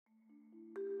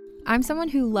I'm someone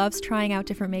who loves trying out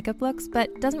different makeup looks,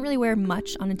 but doesn't really wear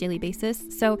much on a daily basis,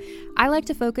 so I like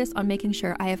to focus on making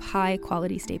sure I have high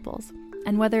quality staples.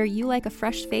 And whether you like a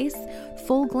fresh face,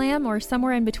 full glam, or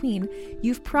somewhere in between,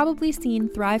 you've probably seen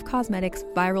Thrive Causemetics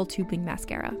Viral Tubing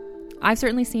Mascara. I've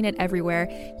certainly seen it everywhere.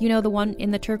 You know, the one in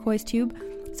the turquoise tube?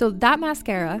 So that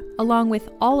mascara, along with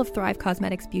all of Thrive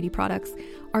Causemetics beauty products,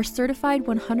 are certified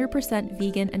 100%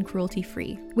 vegan and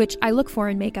cruelty-free, which I look for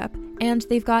in makeup, and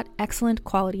they've got excellent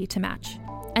quality to match.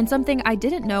 And something I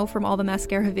didn't know from all the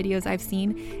mascara videos I've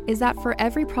seen is that for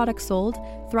every product sold,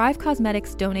 Thrive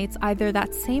Causemetics donates either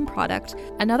that same product,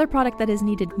 another product that is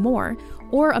needed more,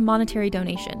 or a monetary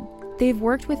donation. They've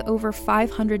worked with over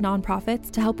 500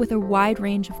 nonprofits to help with a wide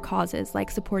range of causes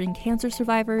like supporting cancer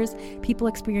survivors, people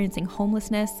experiencing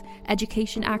homelessness,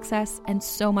 education access, and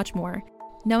so much more.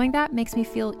 Knowing that makes me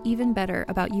feel even better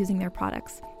about using their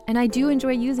products. And I do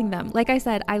enjoy using them. Like I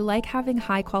said, I like having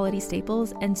high quality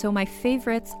staples, and so my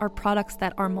favorites are products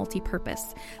that are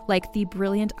multi-purpose, like the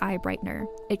Brilliant Eye Brightener.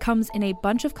 It comes in a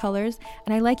bunch of colors,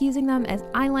 and I like using them as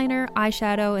eyeliner,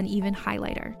 eyeshadow, and even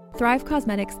highlighter. Thrive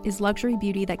Causemetics is luxury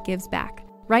beauty that gives back.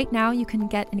 Right now, you can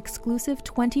get an exclusive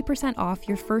 20% off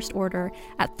your first order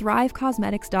at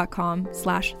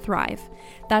thrivecausemetics.com/thrive.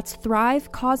 That's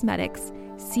Thrive Causemetics,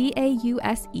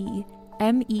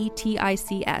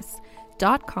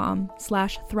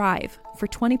 CAUSEMETICS.com/thrive for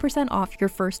 20% off your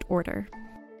first order.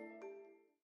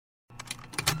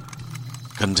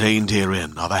 Contained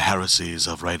herein are the heresies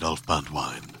of Radolf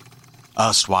Burntwine,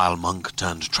 erstwhile monk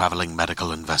turned traveling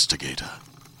medical investigator.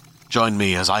 Join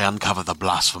me as I uncover the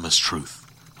blasphemous truth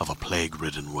of a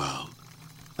plague-ridden world,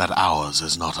 that ours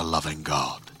is not a loving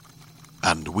God,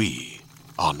 and we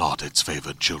are not its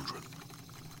favored children.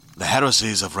 The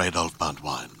Heresies of Radolf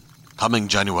Burntwine, coming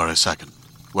January 2nd,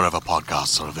 wherever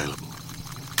podcasts are available.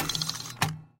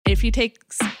 If you take...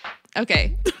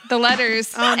 Okay, the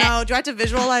letters... Oh, no. Do I have to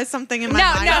visualize something in my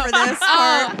mind for this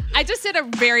part? I just did a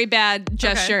very bad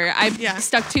gesture. Okay. I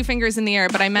stuck two fingers in the air,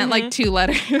 but I meant like two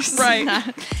letters. Right.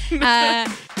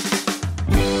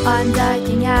 I'm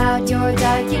dyking out, you're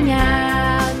dyking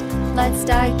out. Let's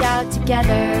dyke out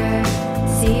together.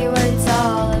 See what it's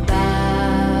all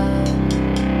about.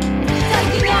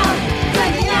 Dyking out,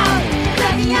 dyking out,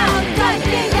 dyking out,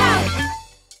 dyking out.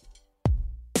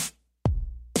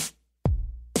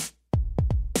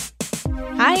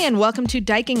 Hi, and welcome to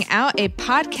Dyking Out, a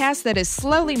podcast that is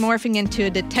slowly morphing into a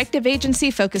detective agency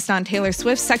focused on Taylor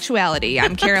Swift's sexuality.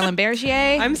 I'm Carolyn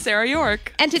Bergier. I'm Sarah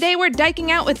York. And today we're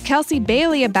dyking out with Kelsey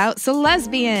Bailey about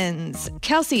Celesbians.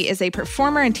 Kelsey is a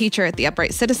performer and teacher at the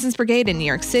Upright Citizens Brigade in New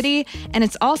York City, and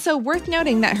it's also worth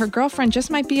noting that her girlfriend just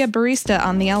might be a barista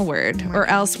on the L Word, or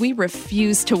else we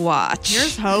refuse to watch.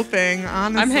 Here's hoping,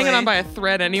 honestly. I'm hanging on by a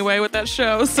thread anyway with that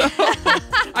show, so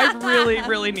I really,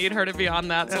 really need her to be on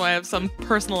that so I have some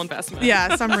personal investment.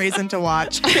 Yeah, some reason to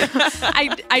watch.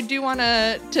 I do want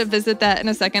to visit that in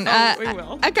a second. We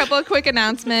will. A couple of quick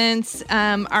announcements.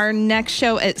 Our next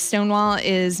show at Stonewall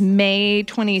is May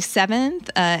 27th.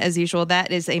 As usual, that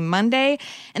is a Monday.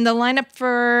 And the lineup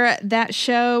for that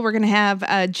show, we're going to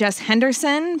have Jess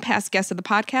Henderson, past guest of the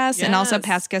podcast, and also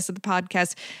past guest of the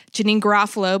podcast, Janine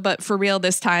Garofalo. But for real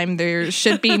this time, there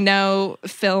should be no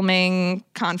filming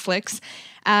conflicts.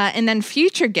 And then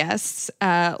future guests,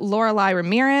 Lorelai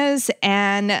Ramirez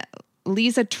and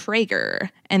Lisa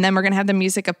Traeger. And then we're going to have the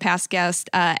music of past guest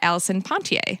Allison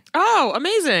Pontier. Oh,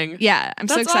 amazing. Yeah, I'm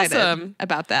so excited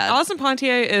about that. Allison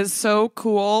Pontier is so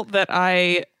cool that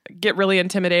I get really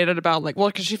intimidated about,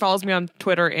 because she follows me on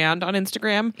Twitter and on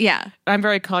Instagram. Yeah. I'm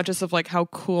very conscious of, how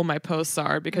cool my posts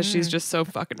are because she's just so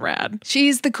fucking rad.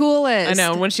 She's the coolest. I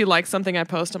know. When she likes something I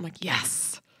post, I'm like, yes.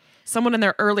 Someone in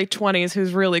their early 20s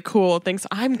who's really cool thinks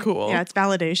I'm cool. Yeah, it's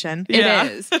validation. It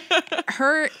is.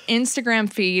 Her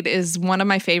Instagram feed is one of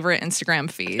my favorite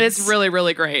Instagram feeds. It's really,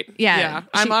 really great. Yeah.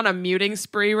 I'm on a muting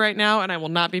spree right now, and I will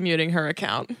not be muting her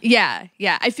account. Yeah.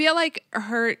 I feel like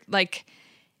her,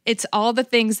 it's all the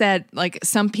things that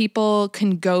some people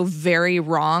can go very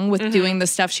wrong with doing the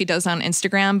stuff she does on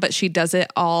Instagram, but she does it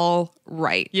all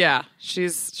right. Yeah, she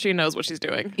knows what she's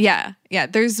doing. Yeah.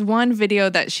 There's one video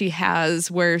that she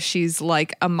has where she's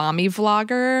like a mommy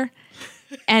vlogger,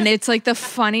 and it's the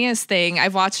funniest thing.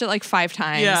 I've watched it 5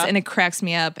 times, and it cracks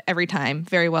me up every time.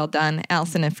 Very well done,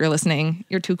 Allison. If you're listening,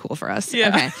 you're too cool for us. Yeah.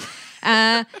 Okay.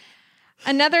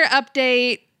 Another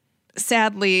update.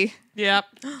 Sadly. Yep.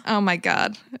 Oh my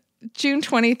God. June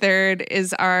 23rd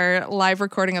is our live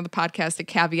recording of the podcast at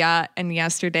Caveat, and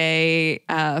yesterday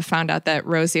found out that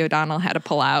Rosie O'Donnell had to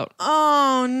pull out.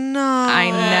 Oh, no.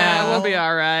 I know. We'll be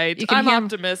all right. I'm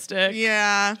optimistic.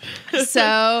 Yeah.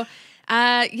 So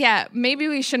Yeah, maybe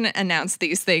we shouldn't announce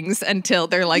these things until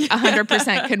they're like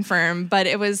 100% confirmed. But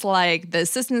it was like the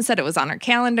assistant said it was on her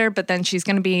calendar, but then she's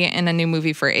going to be in a new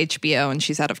movie for HBO and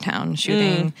she's out of town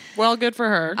shooting. Well, good for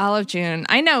her. All of June.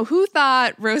 I know. Who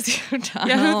thought Rosie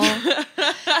O'Donnell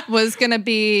was going to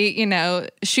be,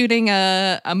 shooting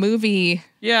a movie?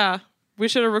 Yeah. We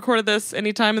should have recorded this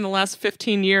anytime in the last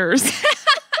 15 years.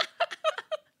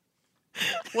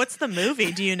 What's the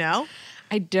movie? Do you know?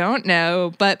 I don't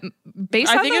know, but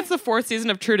based on I think it's the 4th season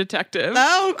of True Detective.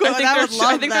 Oh, cool.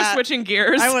 I think they're switching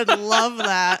gears. I would love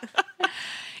that.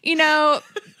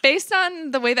 Based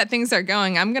on the way that things are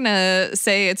going, I'm going to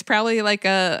say it's probably like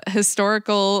a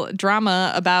historical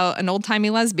drama about an old-timey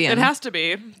lesbian. It has to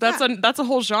be. That's a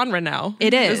whole genre now.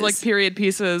 It is. There's like period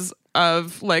pieces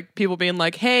of like people being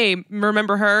like, hey,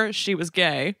 remember her? She was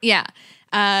gay. Yeah.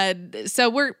 So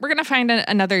we're gonna find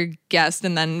another guest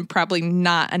and then probably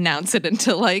not announce it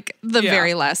until like the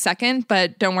very last second.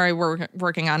 But don't worry, we're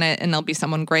working on it and there'll be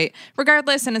someone great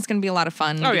regardless. And it's gonna be a lot of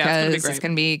fun because it's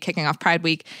gonna be kicking off Pride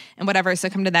Week and whatever. So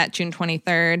come to that June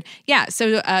 23rd. Yeah.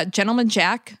 So Gentleman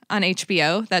Jack on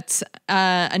HBO. That's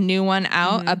a new one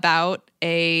out about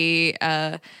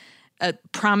a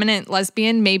prominent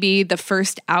lesbian, maybe the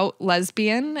first out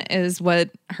lesbian is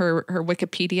what her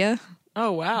Wikipedia.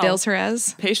 Oh, wow. Bills her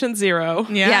as. Patient zero.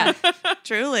 Yeah.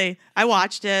 Truly. I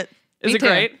watched it. Is it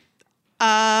great?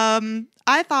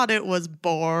 I thought it was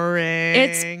boring.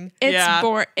 It's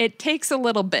boring. It takes a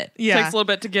little bit. Yeah. Takes a little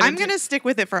bit to get I'm going to stick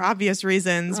with it for obvious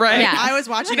reasons. Right. Yeah. I was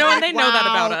watching and they know that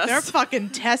about us. They're fucking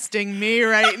testing me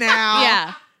right now.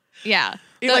 Yeah. Yeah.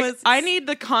 I need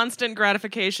the constant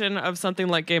gratification of something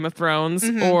like Game of Thrones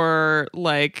or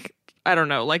like, I don't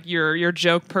know, like your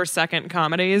joke per second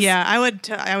comedies. Yeah, I would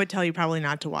tell you probably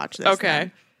not to watch this.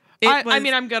 Okay. I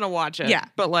mean, I'm going to watch it. Yeah.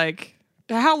 But like,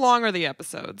 how long are the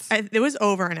episodes? It was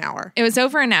over an hour. It was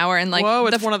over an hour and like whoa,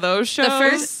 it's one of those shows? The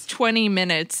first 20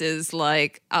 minutes is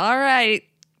like, all right,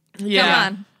 yeah.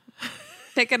 come on,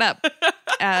 pick it up.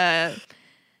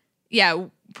 Yeah,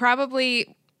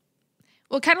 probably.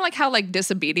 Well, kind of like how like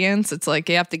Disobedience, it's like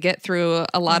you have to get through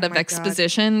a lot of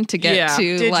exposition to get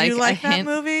to Did like you like a that hint.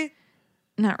 movie?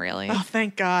 Not really. Oh,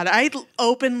 thank God. I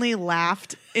openly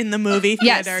laughed in the movie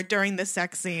Yes. theater during the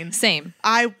sex scene. Same.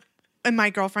 And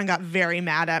my girlfriend got very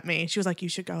mad at me. She was like, you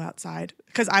should go outside.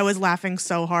 Because I was laughing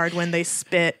so hard when they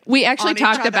spit. We actually on each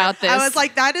talked other. about this. I was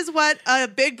like, that is what a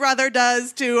big brother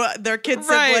does to their kid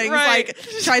siblings. Right. Like,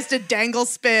 tries to dangle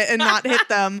spit and not hit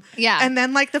them. Yeah. And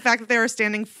then, like, the fact that they were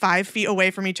standing 5 feet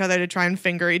away from each other to try and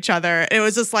finger each other. It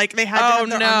was just like they had to have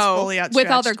their arms fully outstretched.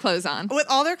 With all their clothes on. With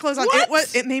all their clothes on.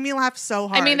 It made me laugh so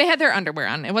hard. I mean, they had their underwear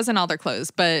on. It wasn't all their clothes,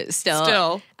 but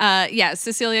still. Yeah,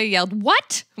 Cecilia yelled,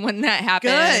 "What?" when that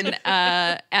happened. Good.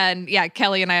 And yeah,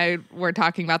 Kelly and I were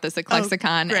talking about this at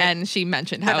Klexicon, great. and she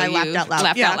mentioned how I you laughed out loud.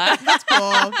 laughed out loud. That's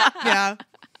cool. Yeah.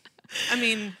 I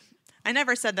mean, I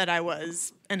never said that I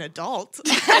was an adult.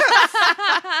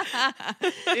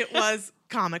 It was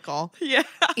comical. Yeah.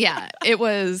 Yeah, it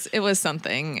was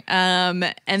something. And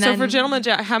then So for Gentleman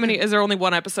Jack, how many, is there only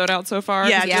one episode out so far?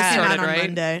 Yeah, 'Cause it it just came started, out on right?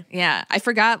 Monday. yeah, I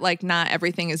forgot like not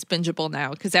everything is bingeable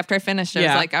now because after I finished, I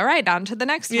Yeah. was like, all right, on to the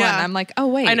next Yeah. one. I'm like, oh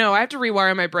wait, I know. I have to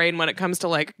rewire my brain when it comes to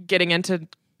like getting into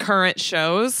current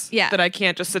shows. Yeah. That I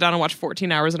can't just sit down and watch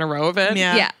 14 hours in a row of it.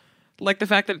 Yeah. Yeah, Like the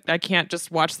fact that I can't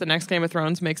just watch the next Game of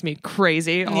Thrones makes me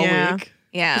crazy all Yeah. week. 'Cause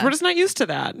yeah. we're just not used to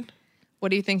that. What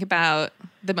do you think about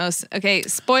the most? Okay,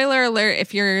 spoiler alert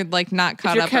if you're like not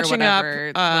caught If you're up or catching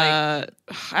whatever. up,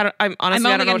 like, I'm honestly, I'm I only don't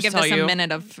know gonna what to give tell this you. a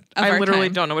minute of I our literally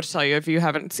time. don't know what to tell you if you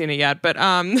haven't seen it yet. But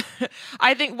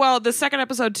I think, well, the second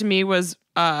episode to me was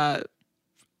a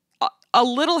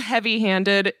little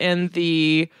heavy-handed in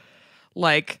the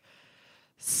like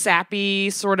sappy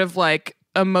sort of like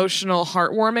emotional,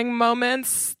 heartwarming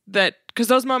moments that, because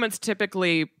those moments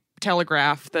typically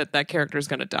telegraph that character is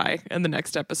going to die in the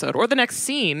next episode or the next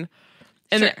scene.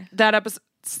 And Sure. that episode,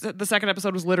 the second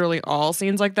episode was literally all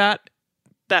scenes like that.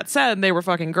 That said, they were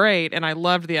fucking great, and I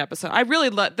loved the episode. I really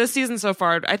love this season so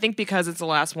far. I think because it's the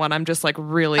last one, I'm just like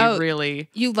really.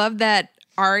 You love that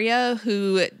Arya,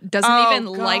 who doesn't Oh, even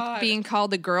God. like being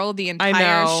called a girl the I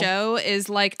entire know. show, is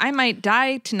like, I might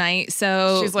die tonight,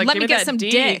 so She's like, let give me get that some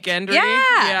D, dick. Gendry. Yeah.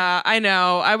 Yeah, I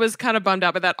know. I was kind of bummed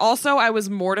out by that. Also, I was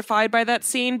mortified by that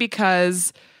scene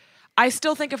because I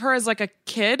still think of her as like a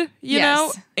kid, you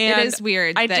know? And it is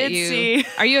weird. I that did you, see.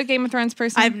 Are you a Game of Thrones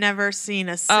person? I've never seen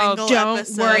a single don't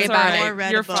episode worry about or it.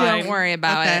 read You're a book. fine. Don't worry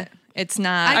about Okay. it. It's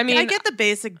not. I mean- I get the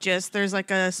basic gist. There's like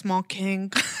a small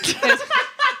king.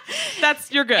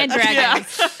 You're good. And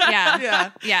dragons.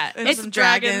 Yeah. Yeah. And It's some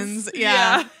dragons. dragons.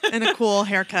 Yeah. And a cool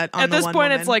haircut on At the this one point,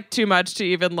 woman. it's like too much to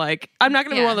even like. I'm not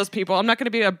going to be Yeah. one of those people. I'm not going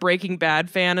to be a Breaking Bad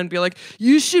fan and be like,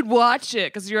 you should watch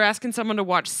it because you're asking someone to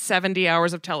watch 70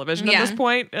 hours of television Yeah. at this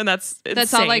point, and that's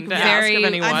all like insane to ask very of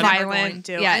anyone. I'm never going violent.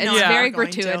 to. Yeah, I it's know I'm very never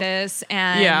going to. gratuitous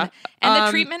and Yeah. and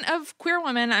the treatment of queer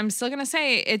women. I'm still gonna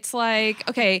say it's like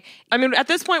okay, I mean, at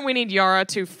this point, we need Yara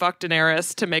to fuck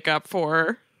Daenerys to make up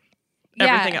for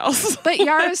everything else. But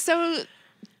Yara's so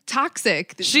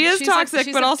toxic. She is She's toxic,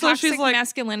 she's but a also toxic she's like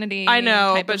masculinity. I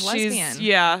know, type but of she's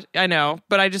lesbian. I know,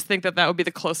 but I just think that would be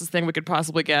the closest thing we could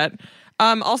possibly get.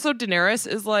 Also, Daenerys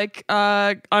is like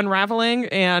unraveling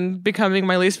and becoming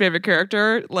my least favorite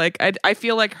character. Like, I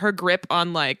feel like her grip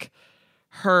on like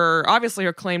her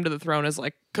claim to the throne is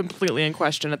like completely in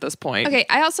question at this point. Okay,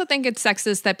 I also think it's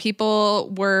sexist that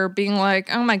people were being like,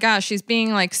 "Oh my gosh, she's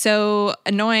being like so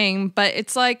annoying," but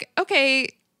it's like, okay,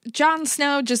 Jon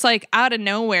Snow just like out of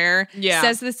nowhere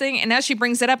says this thing, and as she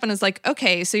brings it up and is like,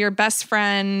 "Okay, so your best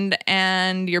friend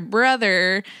and your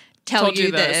brother tell Told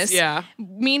you this. this, yeah.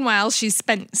 Meanwhile, she's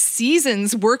spent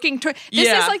seasons working this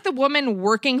Yeah. is like the woman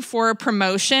working for a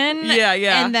promotion. Yeah,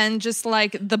 yeah. And then just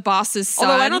like the boss's son.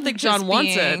 Although I don't think Jon just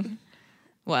wants it. being-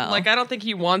 Well, Like, I don't think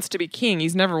he wants to be king.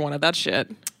 He's never wanted that shit.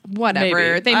 whatever.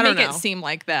 maybe. They I don't make it know. seem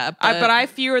like that. But I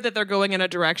fear that they're going in a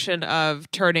direction of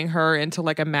turning her into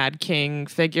like a Mad King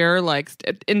figure, like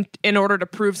in order to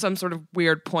prove some sort of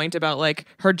weird point about like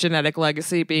her genetic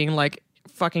legacy being like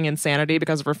fucking insanity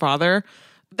because of her father.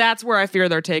 That's where I fear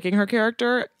they're taking her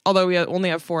character. Although we only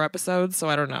have 4 episodes, so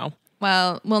I don't know.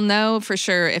 Well, we'll know for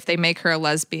sure if they make her a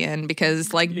lesbian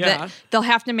because, like, Yeah. they'll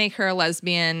have to make her a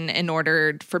lesbian in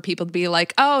order for people to be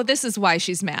like, "Oh, this is why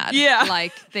she's mad." Yeah.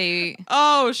 like they.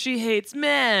 Oh, she hates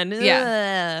men.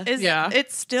 Yeah. Ugh. Is yeah.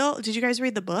 it's still? Did you guys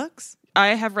read the books?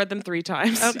 I have read them 3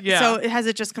 times. Okay, Yeah. So has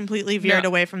it just completely veered No.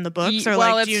 away from the books, or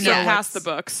well, like do you it's know past the what's-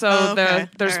 book? So Oh, okay.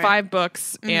 there's All right. 5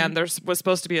 books, and there was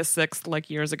supposed to be a 6th like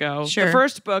years ago. Sure. The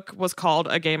first book was called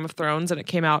A Game of Thrones, and it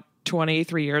came out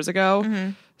 23 years ago.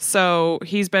 Mm-hmm. So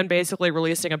he's been basically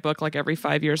releasing a book like every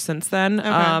 5 years since then,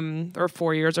 or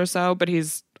 4 years or so. But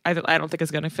I don't think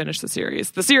he's going to finish the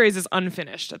series. The series is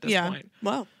unfinished at this Yeah. point.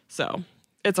 Whoa. So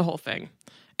it's a whole thing.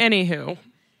 Anywho,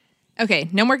 Okay,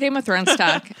 no more Game of Thrones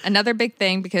talk. Another big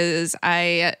thing because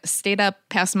I stayed up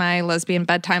past my lesbian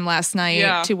bedtime last night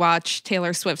Yeah. to watch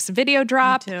Taylor Swift's video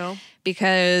drop. too.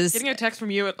 Because getting a text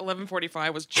from you at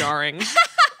 11:45 was jarring.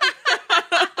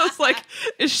 I was like,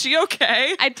 "Is she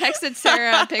okay?" I texted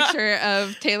Sarah a picture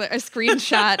of a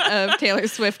screenshot of Taylor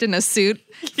Swift in a suit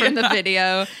from the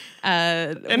video.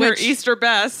 In her Easter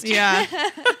best. Yeah.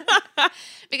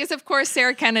 Because, of course,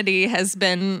 Sarah Kennedy has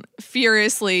been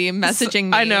furiously messaging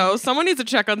me. I know. Someone needs to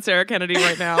check on Sarah Kennedy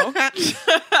right now.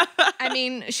 I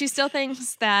mean, she still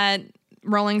thinks that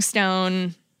Rolling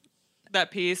Stone,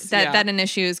 That piece. that an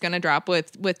issue is going to drop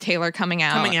with Taylor coming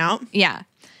out. Coming out? Yeah.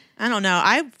 I don't know.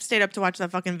 I stayed up to watch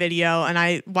that fucking video, and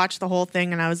I watched the whole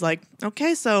thing, and I was like,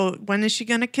 okay, so when is she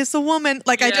gonna kiss a woman?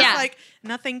 Like, I Yeah. just like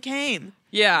nothing came.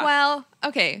 Yeah. Well,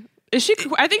 okay. Is she?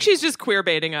 I think she's just queer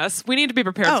baiting us. We need to be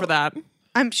prepared Oh. for that.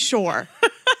 I'm sure.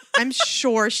 I'm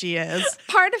sure she is.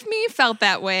 Part of me felt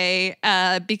that way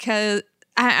because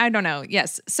I don't know.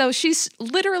 Yes. So she's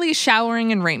literally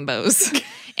showering in rainbows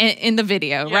in the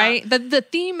video, Yeah. right? The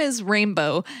theme is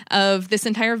rainbow of this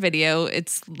entire video.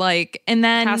 It's like, and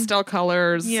then Pastel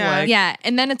colors. Yeah. Like, yeah,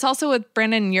 and then it's also with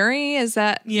Brandon Urie. Is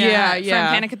that Yeah, from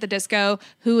yeah. Panic at the Disco,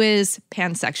 who is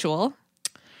pansexual,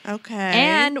 Okay.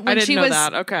 and I when didn't she know was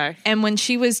that. Okay. and when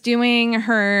she was doing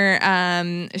her,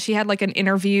 she had like an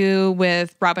interview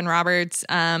with Robin Roberts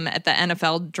at the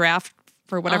NFL draft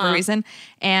for whatever reason,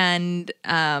 and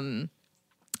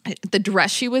the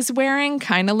dress she was wearing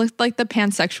kind of looked like the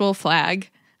pansexual flag.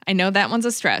 I know that one's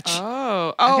a stretch.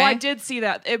 Oh, Okay. I did see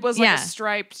that. It was like Yeah. a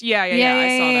striped. Yeah. I saw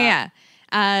that.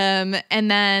 Yeah.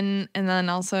 And then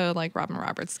also like Robin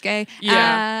Roberts gay.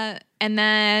 Yeah. And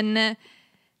then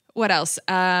what else?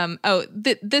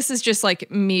 This is just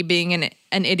like me being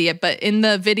an idiot, but in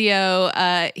the video,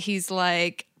 he's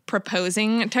like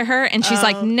proposing to her and she's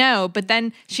like, no, but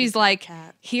then she's like,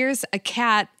 cat. here's a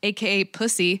cat, aka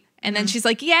pussy. And then she's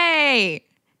like, yay.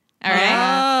 All right.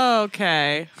 Oh,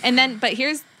 okay. And then, but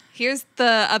here's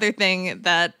the other thing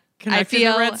that Connecting I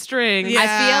feel the red string.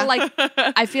 Yeah.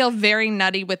 I feel very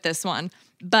nutty with this one,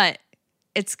 but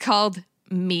it's called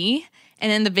Me.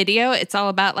 And in the video, it's all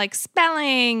about like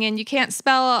spelling and you can't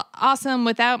spell awesome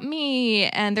without me.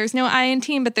 And there's no I in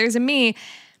team, but there's a me.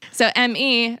 So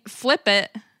M-E, flip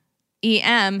it,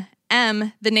 E-M,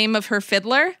 M, the name of her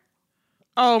fiddler,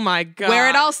 Oh my god. where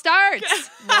it all starts.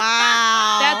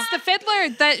 wow. That's the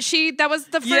Fiddler that was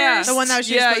the first. Yes. The one that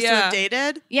she was supposed to have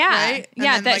dated. Yeah. Right? And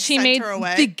Yeah, then, that like, she sent made her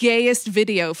away. the gayest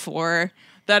video for.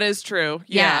 That is true.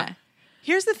 Yeah.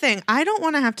 Here's the thing. I don't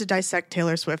want to have to dissect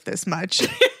Taylor Swift this much.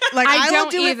 Like, I I will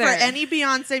don't do it either. for any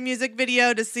Beyonce music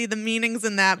video to see the meanings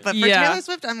in that. But for Yeah. Taylor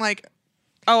Swift, I'm like,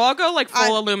 Oh, I'll go like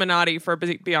full Illuminati for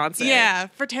Beyonce. yeah.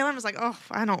 For Taylor, I was like, oh,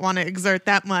 I don't want to exert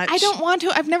that much. I don't want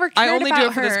to. I've never cared I only about do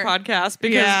it for her. this podcast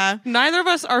because Yeah. neither of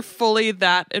us are fully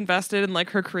that invested in like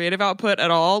her creative output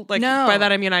at all. Like No. by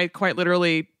that I mean I quite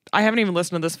literally I haven't even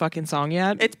listened to this fucking song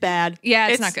yet. It's bad. Yeah,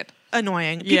 it's not good.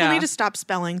 Annoying. People Yeah. need to stop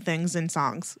spelling things in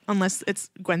songs unless it's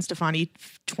Gwen Stefani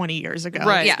 20 years ago.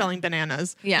 Right. Yeah. Spelling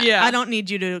bananas. Yeah. Yeah. I don't need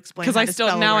you to explain Because how I to still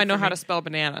spell a now word I know for how me. to spell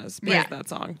bananas. Yeah. Yeah. That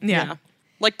song. Yeah.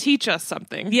 Like teach us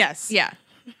something. Yes. Yeah.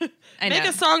 I know. Make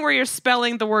a song where you're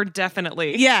spelling the word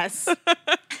definitely. Yes. Because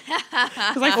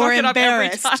I Or fuck it up every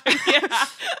embarrassed. time. Yeah.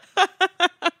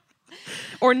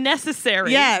 Or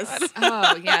necessary. Yes.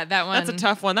 Oh yeah, that one. That's a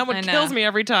tough one. That I one know. kills me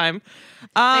every time.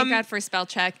 Thank God for spell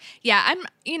check. Yeah,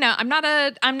 I'm not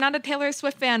a Taylor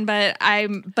Swift fan, but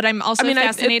I'm also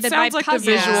fascinated it sounds by like puzzles.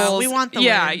 the visuals. Yeah, we want the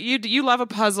yeah. win. You love a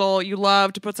puzzle. You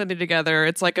love to put something together.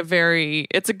 It's like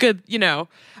it's a good.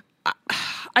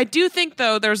 I do think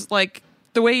though there's like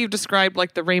the way you've described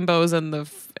like the rainbows and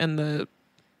the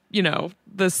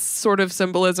the sort of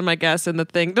symbolism, I guess, in the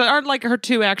thing. There aren't like her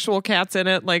two actual cats in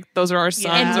it. Like those are our sons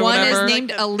And or one whatever. is named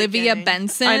Like the Olivia beginning.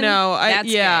 Benson. I know. That's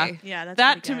yeah. gay. Yeah, that's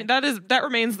that pretty to me that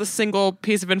remains the single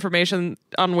piece of information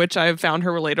on which I've found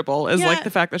her relatable is Yeah. like the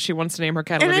fact that she wants to name her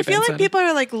cat And Olivia I feel Benson. like people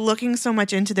are like looking so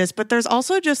much into this, but there's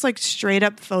also just like straight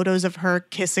up photos of her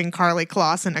kissing Carly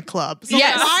Kloss in a club. So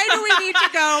Yes. why do we need to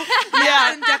go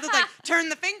Yeah. in depth with like turn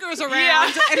the fingers around?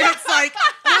 Yeah. And it's like,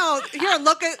 no, here,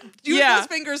 use Yeah. those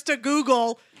fingers to Google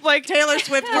like Taylor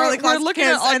Swift, Carly we're Kloss looking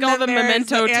kiss, at like and all then the there's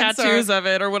memento the answer. tattoos of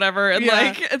it or whatever, and Yeah.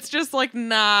 like it's just like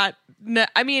not.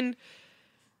 I mean,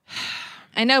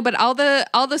 I know, but all the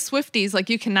Swifties, like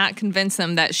you cannot convince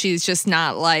them that she's just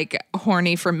not like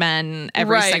horny for men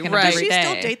every Right, second right. of Does every she day.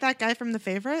 still date that guy from The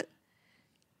Favorite?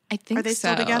 I think Are they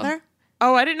so. still together?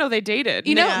 oh, I didn't know they dated.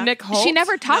 You know, Nick Holt. she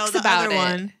never talks No, the about other it.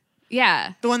 one.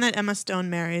 Yeah. The one that Emma Stone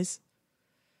marries.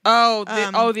 Oh, the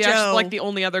Joe. actual, like the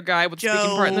only other guy with speaking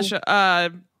part in the Joe. show.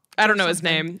 I don't know his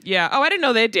something. name. Yeah. Oh, I didn't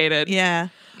know they dated. Yeah.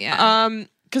 Yeah.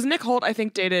 Because Nick Holt, I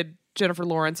think, dated Jennifer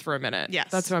Lawrence for a minute. Yes.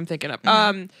 That's what I'm thinking of.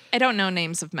 I don't know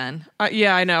names of men.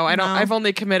 Yeah, I know. I don't. No. I've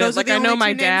only committed. Those are Like the I know only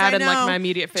my two names dad I and like know. my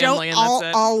immediate Joe family, and that's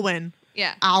it. Alwyn.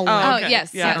 Yeah. Alwyn. Oh, okay.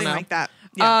 yes. Yeah, I don't Something know. like that.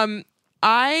 Yeah.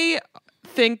 I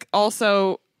think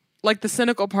also like the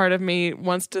cynical part of me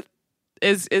wants to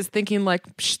is thinking like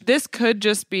this could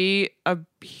just be a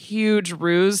huge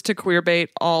ruse to queerbait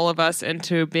all of us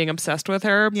into being obsessed with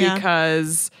her Yeah.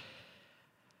 because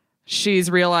she's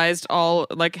realized all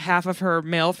like half of her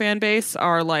male fan base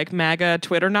are like MAGA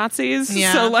Twitter Nazis.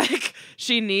 Yeah. So like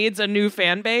she needs a new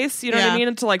fan base, you know what Yeah. I mean?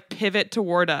 And to like pivot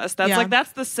toward us. That's Yeah. like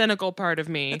that's the cynical part of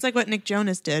me. It's like what Nick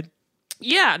Jonas did.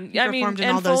 Yeah, I mean, performed in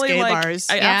and all those fully, gay like, bars.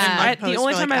 I, Yeah. I- And, like, the post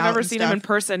only for, time like, I've out ever and seen him in stuff.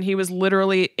 person, he was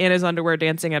literally in his underwear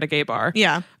dancing at a gay bar.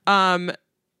 Yeah.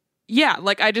 Yeah,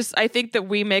 like I think that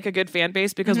we make a good fan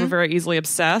base because we're very easily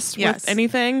obsessed Yes. with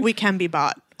anything. We can be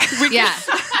bought. Yeah.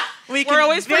 We We're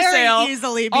always for very sale.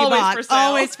 easily be Always bought. for sale.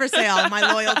 Always for sale.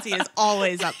 My loyalty is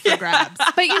always up for grabs.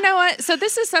 But you know what? So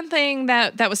this is something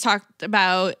that was talked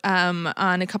about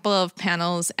on a couple of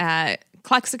panels at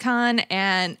Klexicon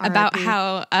and about R.I.P.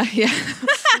 how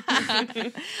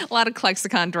a lot of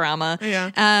Klexicon drama.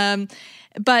 Yeah.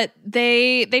 But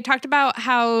they talked about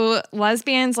how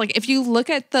lesbians, like if you look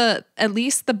at at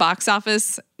least the box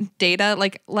office data,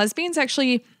 like lesbians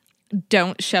actually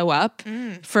don't show up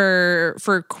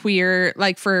for queer,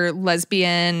 like for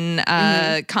lesbian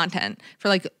content, for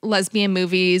like lesbian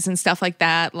movies and stuff like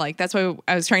that. Like that's why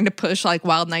I was trying to push like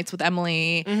Wild Nights with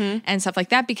Emily and stuff like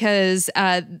that because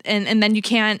and then you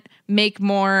can't make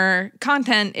more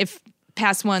content if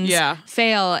past ones Yeah.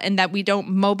 fail, and that we don't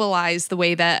mobilize the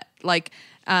way that like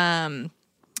that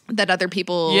other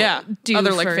people do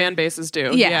other like for- fan bases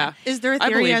do. Yeah. Yeah, Is there a I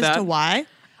theory believe as that. to why?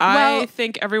 I Well-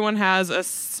 think everyone has a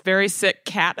very sick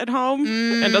cat at home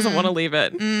and doesn't want to leave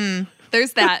it.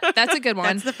 There's that. That's a good one.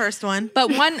 That's the first one. But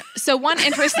one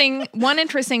interesting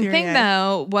thing yeah.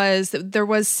 though was there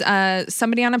was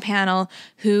somebody on a panel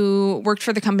who worked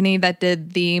for the company that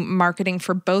did the marketing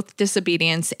for both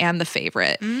Disobedience and The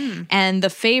Favorite. And The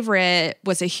Favorite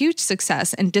was a huge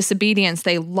success, and Disobedience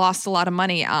they lost a lot of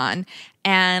money on.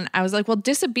 And I was like, well,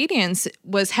 Disobedience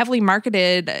was heavily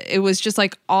marketed. It was just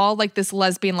like all like this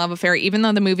lesbian love affair, even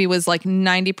though the movie was like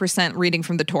 90% reading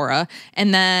from the Torah.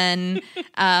 And then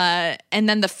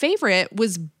The Favorite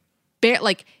was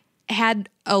like had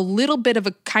a little bit of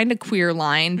a kind of queer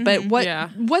line, but what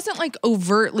wasn't like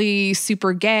overtly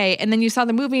super gay. And then you saw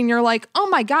the movie and you're like, oh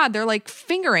my God, they're like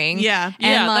fingering. Yeah.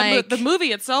 And like, the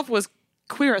movie itself was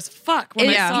queer as fuck when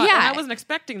I saw it. And I wasn't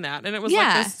expecting that. And it was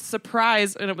like this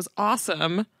surprise and it was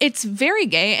awesome. It's very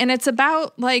gay and it's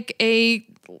about like a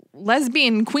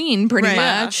lesbian queen pretty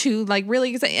much who like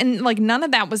really, and like none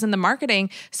of that was in the marketing.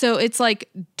 So it's like,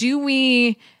 do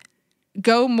we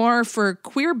go more for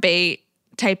queer bait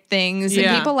type things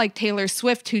and people like Taylor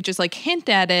Swift who just like hint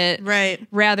at it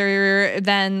rather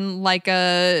than like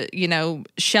a, you know,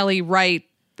 Shelley Wright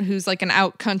who's like an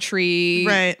out country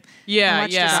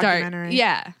documentary.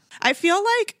 I feel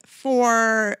like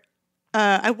for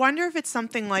I wonder if it's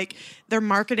something like they're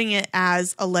marketing it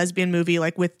as a lesbian movie,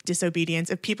 like with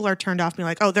Disobedience. If people are turned off, being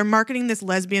like, oh, they're marketing this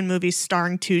lesbian movie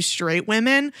starring 2 straight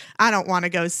women, I don't want to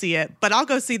go see it, but I'll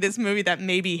go see this movie that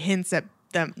maybe hints at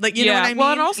them. Like, you know what I mean?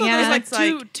 Well, and also there's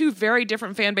like two very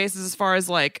different fan bases as far as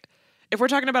like, if we're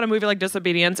talking about a movie like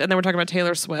Disobedience and then we're talking about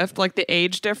Taylor Swift, like the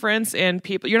age difference in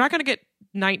people, you're not going to get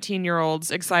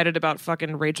 19-year-olds excited about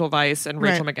fucking Rachel Weisz and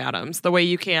Rachel McAdams the way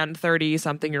you can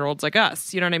 30-something-year-olds like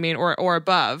us. You know what I mean? Or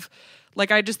above.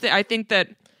 Like, I think that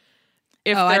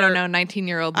if I don't know,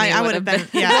 19-year-old me I would have been.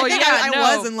 Yeah, well,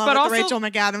 I was in love with Rachel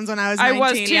McAdams when I was 19. I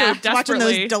was too, desperately. Watching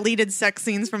those deleted sex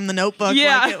scenes from The Notebook.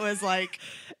 Yeah. Like, it was like...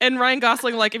 And Ryan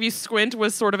Gosling, like, if you squint,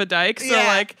 was sort of a dyke.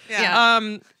 So,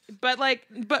 but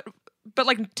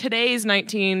like today's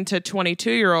 19 to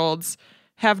 22-year-olds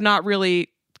have not really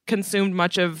consumed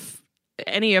much of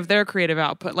any of their creative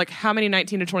output. Like, how many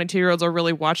 19 to 22-year-olds are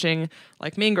really watching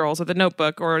like Mean Girls or The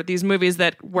Notebook or these movies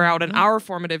that were out in our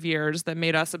formative years that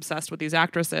made us obsessed with these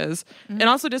actresses? And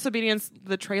also Disobedience,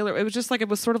 the trailer, it was just like, it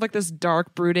was sort of like this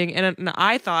dark brooding, and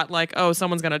I thought like, oh,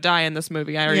 someone's gonna die in this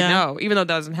movie. I already know, even though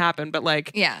that doesn't happen, but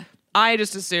like, I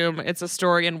just assume it's a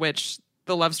story in which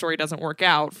the love story doesn't work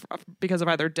out because of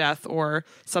either death or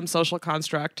some social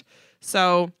construct.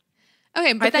 So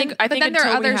okay, but then there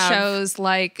are other shows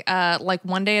like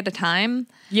One Day at a Time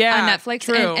on Netflix.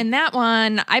 True. And that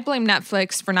one, I blame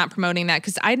Netflix for not promoting that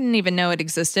because I didn't even know it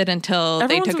existed until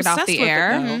they took it off the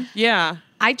air. Yeah.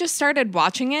 I just started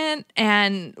watching it,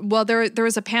 and well, there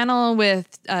was a panel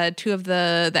with 2 of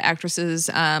the actresses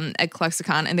at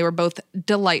Clexicon, and they were both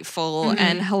delightful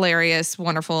and hilarious,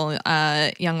 wonderful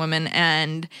young women.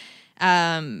 And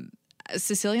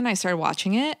Cecilia and I started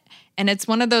watching it, and it's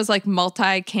one of those like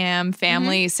multi-cam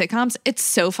family sitcoms. It's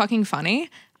so fucking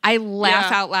funny. I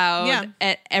laugh out loud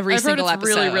at every single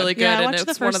episode. Really, really good. Yeah, I and watched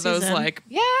it's the one first of those season. like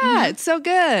it's so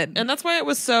good. and that's why it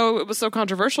was so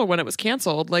controversial when it was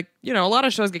canceled. Like, you know, a lot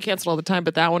of shows get canceled all the time,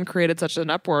 but that one created such an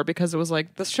uproar because it was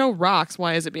like, the show rocks.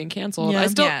 Why is it being canceled?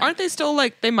 Yeah. Aren't they still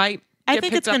like, they might I get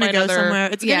think picked it's going up to by go another- somewhere.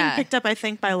 It's getting picked up, I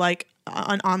think, by like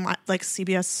on online, like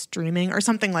CBS streaming or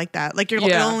something like that. Like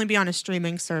it'll only be on a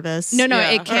streaming service. No, Yeah.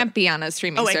 it can't be on a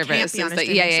streaming it service. can't be on a Is the-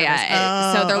 streaming service.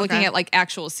 Oh, So they're looking okay. at like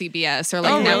actual CBS or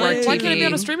like Oh, network really? TV. Why can't it be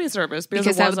on a streaming service? Because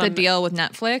it that was was the on- deal with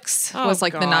Netflix. Oh, was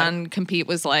like the God. non-compete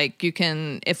was like, you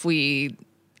can, if we,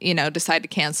 you know, decide to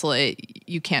cancel it,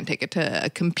 you can't take it to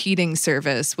a competing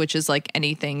service, which is like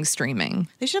anything streaming.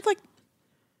 They should have like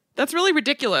That's really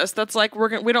ridiculous. That's like,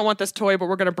 we don't want this toy, but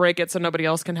we're going to break it so nobody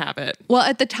else can have it. Well,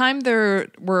 at the time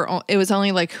it was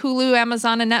only like Hulu,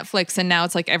 Amazon, and Netflix, and now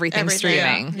it's like everything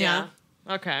streaming. Yeah.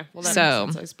 Okay. Well, that So-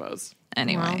 makes sense, I suppose.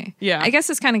 Anyway, Yeah. I guess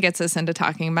this kind of gets us into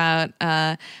talking about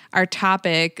our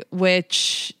topic,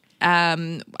 which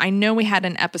I know we had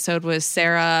an episode with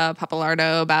Sarah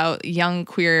Papalardo about young,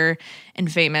 queer,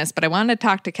 and famous, but I wanted to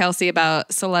talk to Kelsey about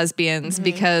Celesbians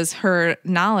because her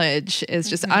knowledge is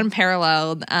just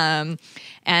unparalleled. And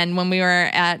when we were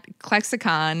at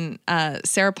Clexicon,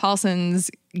 Sarah Paulson's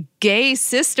gay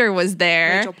sister was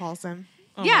there. Rachel Paulson.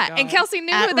 Yeah, and Kelsey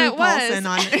knew At who that Rue was. Paulson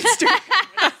on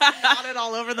Instagram. Got it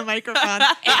all over the microphone.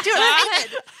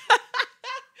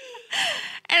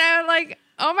 And I'm like,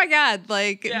 oh my God,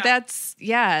 like that's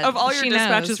Of all your she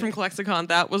dispatches knows. from Clexicon,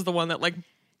 that was the one that like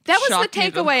That was shocked the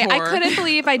me to takeaway. I core. couldn't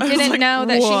believe I didn't like, know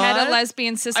that she had what? a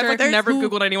lesbian sister I've like never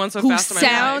Googled anyone so who fast in my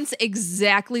life. sounds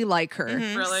exactly like her.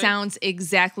 Really? Sounds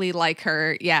exactly like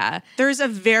her. Yeah. There's a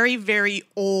very, very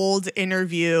old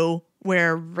interview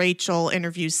where Rachel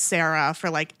interviews Sarah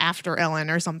for like After Ellen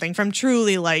or something from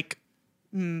truly like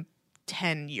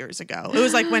 10 years ago. It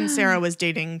was like when Sarah was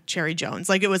dating Cherry Jones.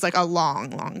 Like it was like a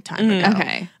long, long time ago.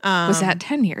 Okay. Was that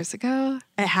 10 years ago?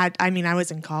 It had, I mean, I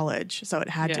was in college, so it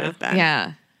had to Yeah. have been.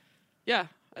 Yeah. Yeah,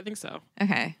 I think so.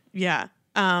 Okay. Yeah.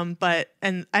 But,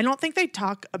 and I don't think they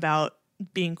talk about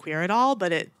being queer at all,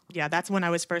 but that's when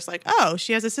I was first like, oh,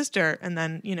 she has a sister. And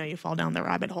then, you know, you fall down the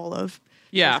rabbit hole of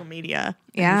social media.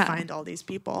 And Yeah. you find all these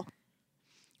people.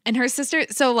 And her sister,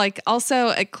 so like also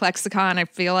at Clexicon, I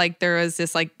feel like there was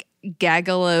this like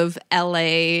gaggle of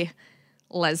LA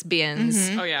lesbians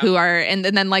who are, and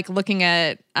then like looking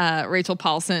at Rachel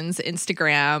Paulson's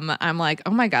Instagram, I'm like,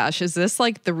 oh my gosh, is this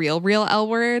like the real L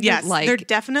Word? Yes, like, there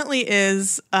definitely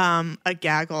is a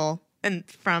gaggle, and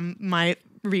from my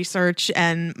research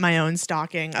and my own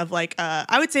stalking of like,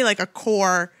 I would say like a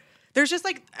core. There's just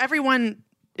like everyone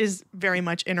is very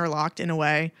much interlocked in a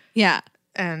way. Yeah.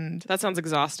 And that sounds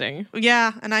exhausting.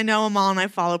 Yeah, and I know them all, and I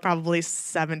follow probably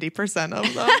 70%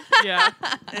 of them. Yeah,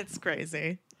 it's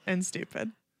crazy and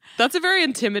stupid. That's a very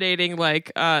intimidating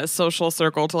like social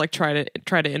circle to like try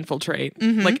to infiltrate.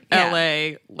 Like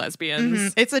LA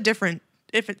lesbians. It's a different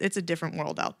it's a different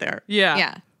world out there. Yeah,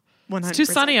 yeah. 100%. It's too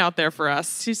sunny out there for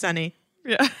us. Too sunny.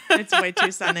 Yeah, it's way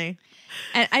too sunny.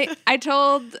 And I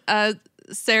told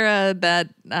Sarah that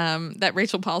that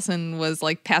Rachel Paulson was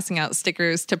like passing out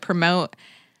stickers to promote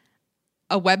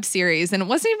a web series, and it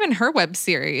wasn't even her web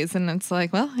series. And it's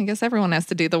like, well, I guess everyone has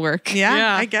to do the work.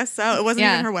 Yeah. I guess so. It wasn't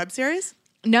even her web series?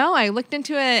 No, I looked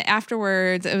into it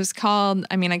afterwards. It was called,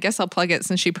 I mean, I guess I'll plug it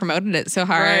since she promoted it so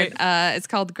hard. Right. It's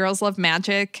called Girls Love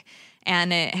Magic.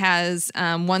 And it has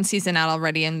one season out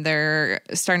already, and they're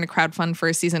starting to crowdfund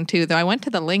for season 2. Though I went to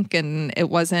the link and it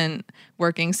wasn't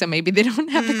working, so maybe they don't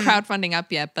have the crowdfunding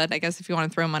up yet. But I guess if you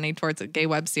want to throw money towards a gay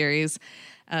web series,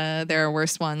 there are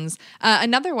worse ones.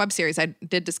 Another web series I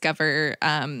did discover,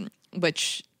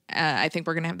 which I think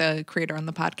we're going to have the creator on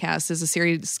the podcast, is a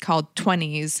series called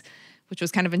 20s, which was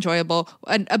kind of enjoyable.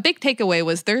 A big takeaway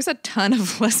was there's a ton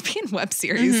of lesbian web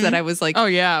series that I was like, oh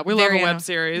yeah, we love a web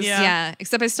series. Yeah,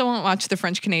 except I still won't watch the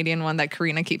French Canadian one that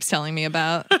Karina keeps telling me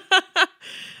about.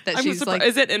 That I'm she's like,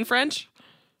 is it in French?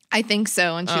 I think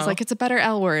so. And she's like, it's a better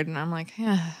L word, and I'm like,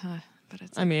 yeah, but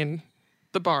it's. I mean,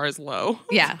 the bar is low.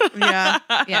 Yeah,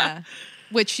 yeah.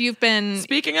 Which you've been.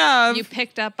 Speaking of, you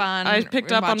picked up on. I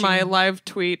picked up on my live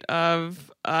tweet of.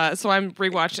 So I'm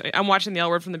rewatching. I'm watching the L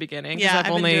Word from the beginning. Yeah, I've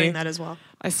been doing that as well.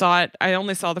 I saw it. I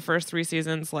only saw the first 3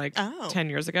 seasons like 10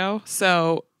 years ago.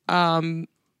 So I'm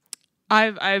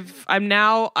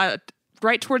now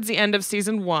right towards the end of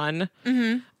season 1.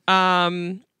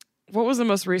 What was the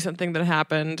most recent thing that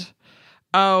happened?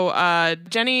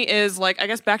 Jenny is like, I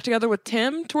guess, back together with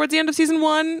Tim towards the end of season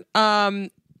 1.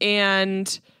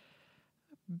 And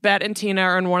Bet and Tina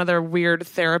are in one of their weird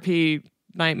therapy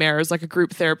nightmares, like a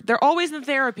group therapy. They're always in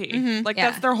therapy.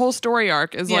 That's their whole story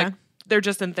arc is like they're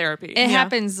just in therapy. It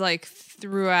happens like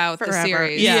throughout the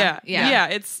series. Yeah.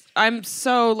 It's I'm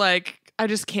so like I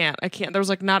can't. There was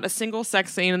like not a single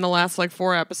sex scene in the last like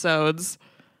 4 episodes.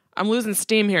 I'm losing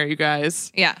steam here, you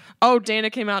guys. Yeah. Oh, Dana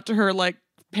came out to her like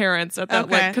parents at that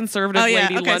like conservative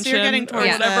lady luncheon. So you're getting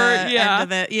towards the end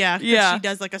of it. Yeah. She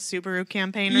does like a Subaru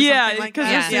campaign or something like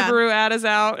that. Because the Subaru ad is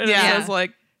out and it says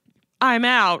like, I'm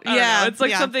out. I don't know. It's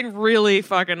like something really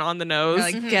fucking on the nose. Or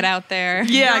like, get out there.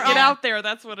 Yeah, get out there.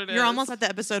 That's what it is. You're almost at the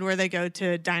episode where they go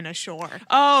to Dinah Shore.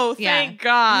 Oh, thank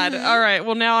God. All right.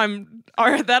 Well, now all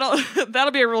right,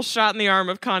 that'll be a real shot in the arm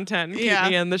of content and keep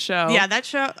me in the show. Yeah, that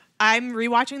show. I'm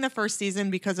rewatching the first season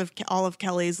because of all of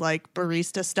Kelly's like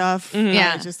barista stuff.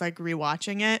 Yeah. I was just like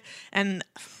rewatching it, and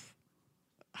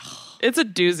it's a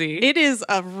doozy. It is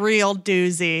a real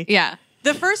doozy. Yeah.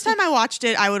 The first time I watched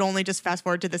it, I would only just fast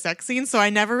forward to the sex scene, so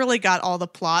I never really got all the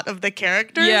plot of the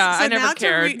characters. Yeah, so I never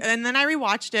cared. And then I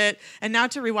rewatched it, and now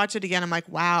to rewatch it again, I'm like,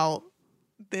 wow,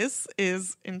 this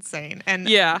is insane. And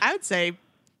I would say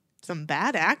some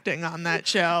bad acting on that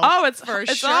show. Oh, it's sure.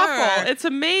 awful. It's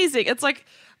amazing. It's like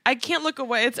I can't look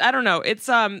away. It's I don't know. It's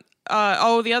the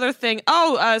other thing.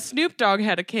 Snoop Dogg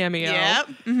had a cameo. Yep.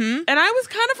 Mm-hmm. And I was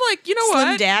kind of like, you know Slim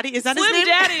what? Daddy? Is that his Slim name?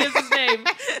 Daddy is his name.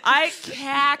 I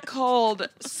cackled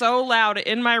so loud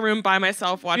in my room by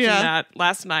myself watching that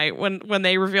last night when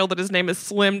they revealed that his name is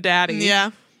Slim Daddy. Yeah.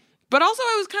 But also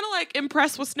I was kind of like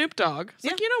impressed with Snoop Dogg. It's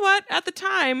like, you know what? At the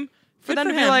time, for them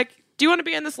to be him. like, do you want to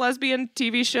be in this lesbian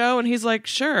TV show? And he's like,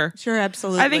 sure. Sure,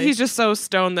 absolutely. I think he's just so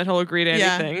stoned that he'll agree to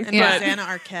anything. And Rosanna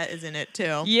Arquette is in it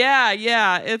too.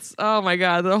 Yeah. It's, oh my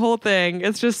God, the whole thing.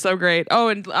 It's just so great. Oh,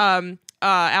 and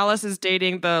Alice is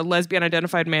dating the lesbian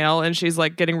identified male, and she's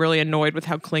like getting really annoyed with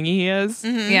how clingy he is.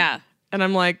 Mm-hmm. Yeah. And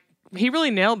I'm like, he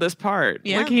really nailed this part.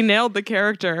 Yeah. Like he nailed the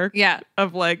character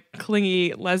of like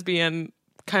clingy lesbian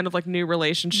kind of like new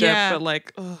relationship, but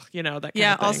like, that kind of thing.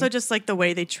 Yeah, also just like the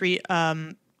way they treat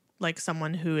like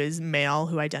someone who is male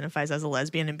who identifies as a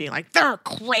lesbian and being like, they're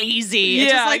crazy.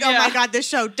 It's just like, oh my God, this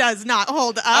show does not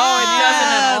hold up. Oh, it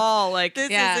doesn't at all. Like this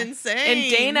is insane.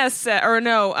 And Dana said,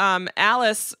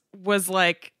 Alice was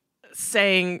like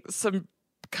saying some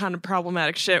kind of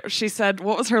problematic shit. She said,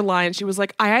 what was her line? She was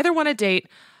like, I either want to date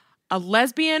a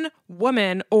lesbian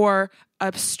woman or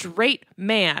a straight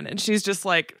man. And she's just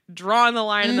like drawing the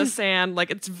line in the sand.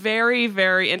 Like, it's very,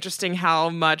 very interesting how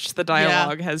much the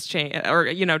dialogue has changed or,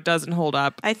 you know, doesn't hold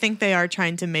up. I think they are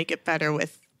trying to make it better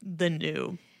with the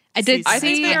new. I did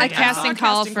see a casting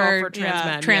call for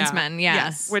trans men. Yeah.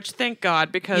 Yes. Which, thank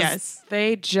God, because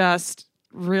they just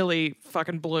really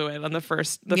fucking blew it on the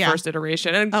first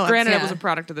iteration. And granted, it was a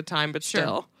product of the time, but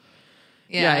still.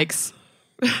 Yeah. Yikes.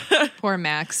 Poor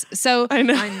Max. So I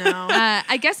know.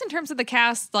 I guess in terms of the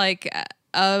cast, like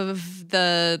of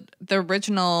the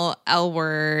original L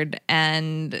Word,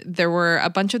 and there were a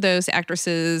bunch of those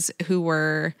actresses who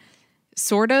were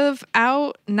sort of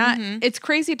out. Not. It's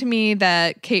crazy to me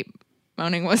that Kate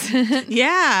Moaning wasn't.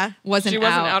 Yeah, wasn't. She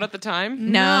wasn't out at the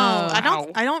time. No, Wow.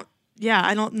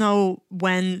 I don't know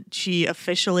when she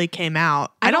officially came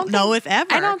out. I don't know if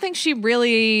ever. I don't think she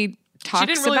really talks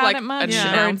didn't really, about like, it much,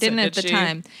 announce or didn't it, at the did she?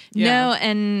 time. Yeah. No,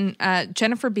 and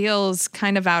Jennifer Beals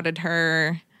kind of outed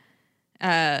her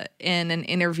in an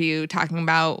interview, talking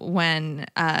about when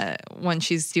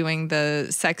she's doing the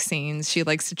sex scenes, she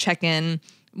likes to check in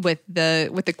with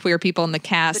the queer people in the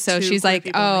cast. So she's like,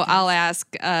 "Oh, I'll ask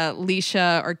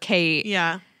Leisha or Kate."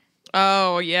 Yeah.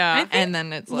 Oh, yeah. And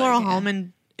then it's Laurel like,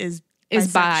 Hallman is bi.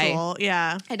 bisexual.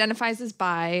 Yeah. Identifies as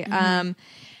bi.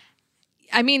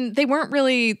 I mean, they weren't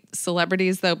really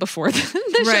celebrities, though, before the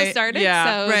show started.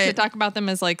 Yeah, so to talk about them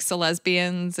as, like,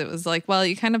 celesbians, it was like, well,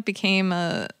 you kind of became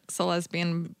a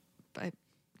celesbian by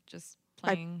just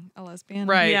playing a lesbian.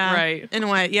 Right, Yeah. right. In a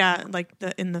way, yeah, like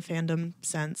in the fandom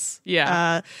sense.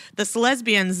 Yeah. The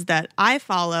celesbians that I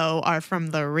follow are from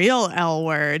the real L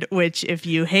Word, which if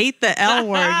you hate the L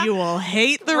Word, you will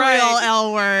hate the Right. real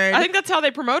L Word. I think that's how they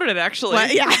promoted it, actually.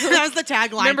 But, yeah, that was the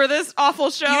tagline. Remember this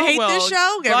awful show? You hate Well, this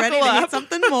show? Get ready to buckle hate up.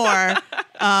 something more.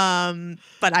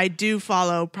 But I do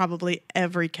follow probably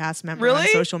every cast member on Really?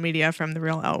 social media from the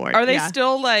real L Word. Are they Yeah.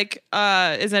 still like,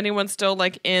 is anyone still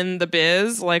like in the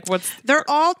biz? Like what's... They're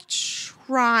all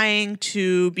trying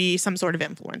to be some sort of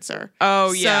influencer.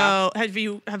 Oh, yeah. So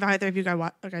have either of you guys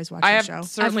watched I the have show? I've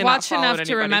certainly not watched followed enough to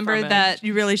anybody remember from it. that.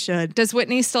 You really should. Does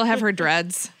Whitney still have her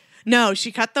dreads? No,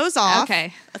 she cut those off.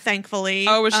 Okay. Thankfully.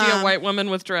 Oh, was she a white woman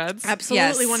with dreads?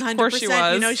 Absolutely, Yes. 100%. Of course she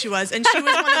was. You know she was. And she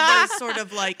was one of those sort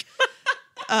of like,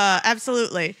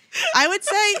 absolutely. I would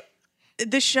say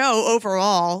the show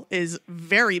overall is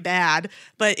very bad,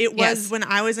 but it was when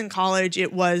I was in college,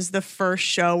 it was the first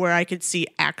show where I could see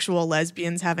actual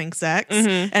lesbians having sex.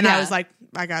 And I was like,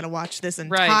 I got to watch this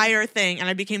entire thing. And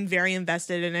I became very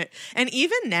invested in it. And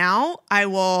even now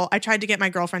I tried to get my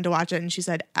girlfriend to watch it and she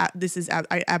said,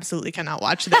 I absolutely cannot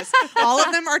watch this. All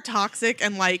of them are toxic.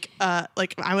 And like I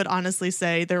would honestly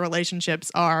say their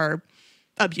relationships are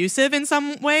abusive in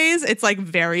some ways. It's like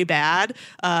very bad.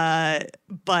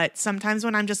 But sometimes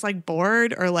when I'm just like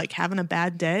bored or like having a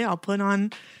bad day, I'll put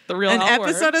on The Real an L Word.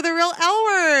 episode of The Real L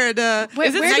Word.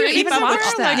 Is it where do you even watch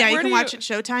that? Yeah, you Where can do watch it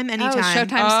Showtime anytime. Showtime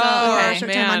still. Or Okay. Showtime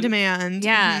man. on demand.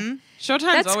 Yeah. Mhm. Showtime's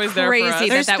That's always there for us. crazy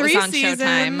There's that was 3 on seasons.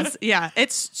 Showtime. Yeah,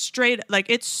 it's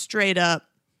straight up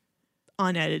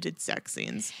unedited sex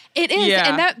scenes. It is, Yeah.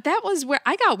 and that was where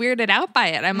I got weirded out by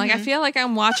it. I'm like, I feel like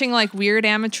I'm watching like weird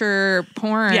amateur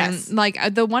porn. Yes. Like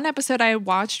the one episode I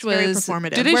watched very was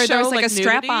performative. Did they where there show, was like like, a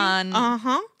strap nudity?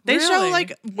 on. They show Really?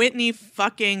 like Whitney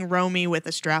fucking Romy with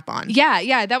a strap on.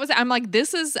 Yeah, that was. I'm like,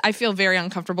 I feel very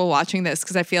uncomfortable watching this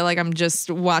because I feel like I'm just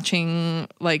watching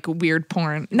like weird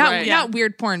porn. Right. Not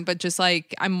weird porn, but just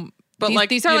like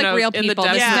these are you like know, real in the people.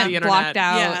 depths This of isn't the blocked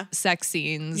out internet. sex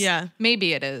scenes. Yeah.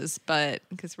 Maybe it is, but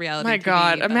because reality. My TV,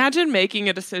 God, but- imagine making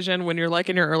a decision when you're like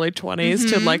in your early 20s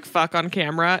to like fuck on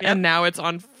camera and now it's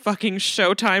on fucking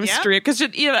Showtime Yep. stream. Because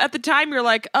you know, at the time you're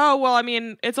like, oh, well, I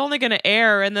mean, it's only going to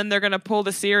air and then they're going to pull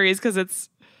the series because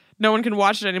no one can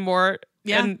watch it anymore.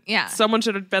 Yeah. And Yeah. someone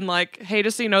should have been like, hey,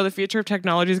 just so you know, the future of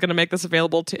technology is going to make this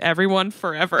available to everyone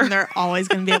forever. And they're always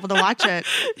going to be able to watch it.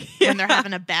 When they're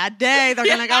having a bad day, they're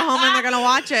going to go home and they're going to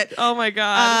watch it. Oh my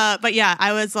God. But yeah,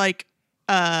 I was like,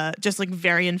 just like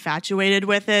very infatuated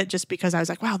with it just because I was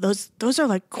like, wow, those are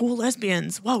like cool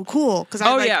lesbians. Whoa, cool. Because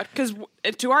oh, yeah. Because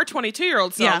to our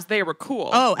 22-year-old selves, Yeah. they were cool.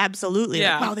 Oh, absolutely.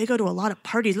 Yeah. Like, wow, they go to a lot of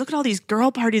parties. Look at all these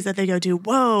girl parties that they go to.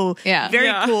 Whoa. Yeah. Very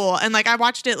Yeah. cool. And like I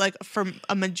watched it like for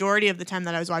a majority of the time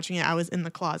that I was watching it, I was in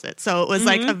the closet. So it was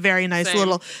like a very nice Same.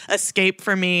 little escape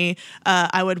for me.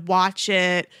 I would watch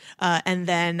it and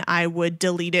then I would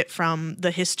delete it from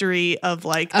the history of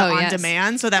like the Oh, on yes.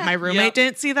 demand so that my roommate Yep.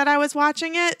 didn't see that I was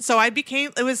watching it. So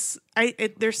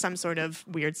there's some sort of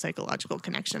weird psychological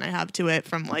connection I have to it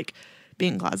from like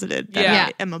being closeted. That Yeah.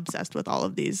 I am obsessed with all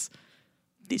of these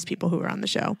people who are on the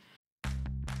show.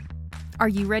 Are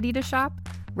you ready to shop?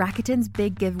 Rakuten's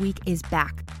Big Give Week is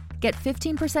back. Get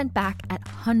 15% back at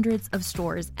hundreds of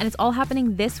stores, and it's all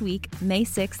happening this week, May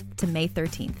 6th to May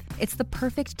 13th. It's the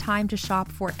perfect time to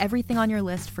shop for everything on your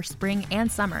list for spring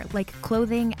and summer, like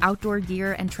clothing, outdoor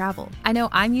gear, and travel. I know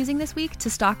I'm using this week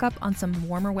to stock up on some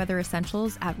warmer weather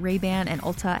essentials at Ray-Ban and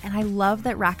Ulta, and I love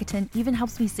that Rakuten even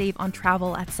helps me save on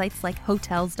travel at sites like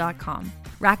Hotels.com.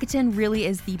 Rakuten really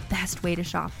is the best way to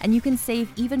shop, and you can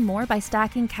save even more by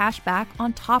stacking cash back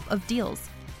on top of deals.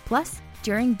 Plus,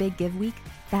 during Big Give Week,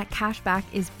 that cash back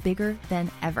is bigger than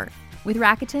ever. With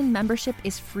Rakuten, membership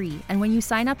is free, and when you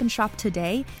sign up and shop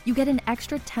today, you get an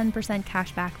extra 10%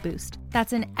 cash back boost.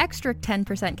 That's an extra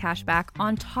 10% cash back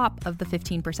on top of the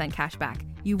 15% cash back.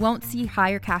 You won't see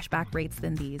higher cash back rates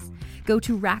than these. Go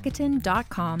to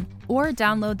Rakuten.com or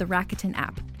download the Rakuten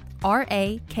app.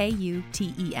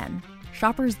 Rakuten.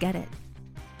 Shoppers get it.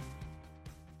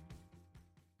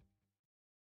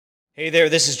 Hey there,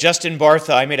 this is Justin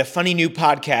Bartha. I made a funny new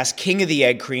podcast, King of the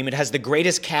Egg Cream. It has the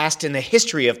greatest cast in the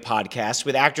history of podcasts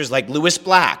with actors like Louis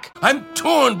Black. I'm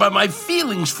torn by my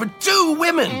feelings for two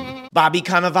women. Bobby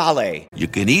Cannavale. You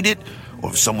can eat it,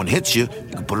 or if someone hits you,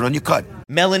 you can put it on your cut.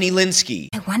 Melanie Linsky.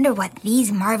 I wonder what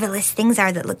these marvelous things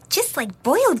are that look just like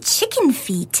boiled chicken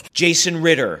feet. Jason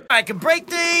Ritter. I can break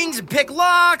things and pick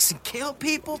locks and kill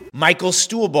people. Michael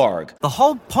Stuhlbarg. The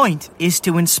whole point is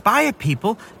to inspire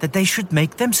people that they should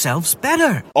make themselves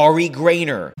better. Ari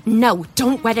Grainer. No,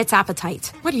 don't whet its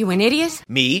appetite. What are you, an idiot?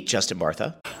 Me, Justin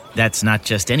Bartha. That's not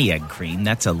just any egg cream,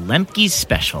 that's a Lemke's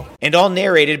special. And all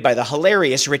narrated by the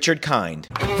hilarious Richard Kind.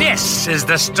 This is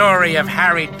the story of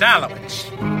Harry Dalowitz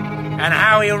and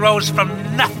how he rose from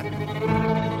nothing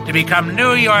to become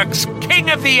New York's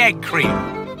King of the Egg Cream.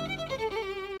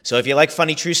 So if you like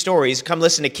funny true stories, come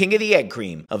listen to King of the Egg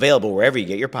Cream, available wherever you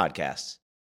get your podcasts.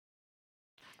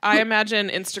 I imagine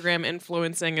Instagram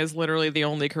influencing is literally the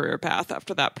only career path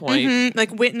after that point. Mm-hmm.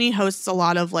 Like Whitney hosts a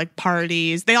lot of like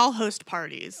parties. They all host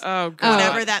parties. Oh, God.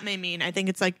 Whatever that may mean. I think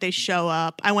it's like they show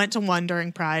up. I went to one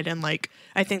during Pride and like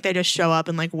I think they just show up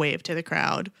and like wave to the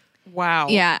crowd. Wow.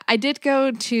 Yeah, I did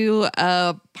go to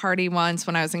a party once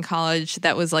when I was in college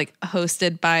that was like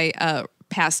hosted by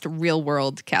past Real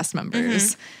World cast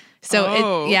members. Mm-hmm.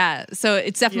 So so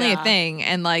it's definitely a thing.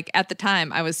 And like at the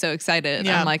time I was so excited.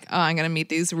 I'm like, oh, I'm going to meet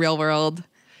these Real World.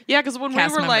 Yeah, because when we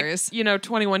were members. like,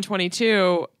 21,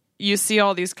 22, you see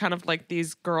all these kind of like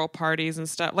these girl parties and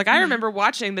stuff. Like I remember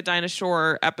watching the Dinah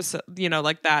Shore episode,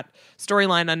 like that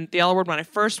storyline on the L Word when I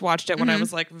first watched it when I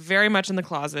was like very much in the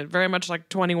closet, very much like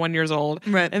 21 years old,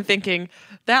 and thinking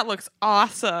that looks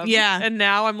awesome. Yeah. And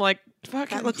now I'm like, fuck,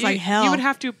 that looks like hell. You would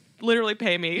have to literally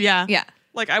pay me. Yeah. Yeah.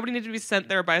 Like, I would need to be sent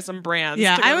there by some brands.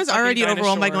 Yeah, I was fucking already Dinah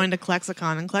overwhelmed Shore. by going to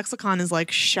Klexicon, and Klexicon is like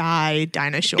shy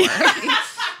Dinah Shore.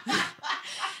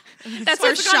 That's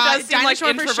what shy does seem like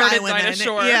Shore for shy introverted women. Dinah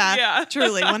Shore. Yeah,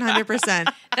 truly,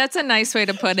 100%. That's a nice way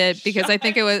to put it because I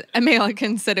think it was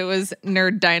Amelia said it was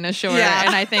nerd Dinah Shore,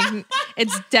 and I think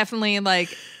it's definitely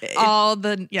like all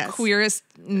the queerest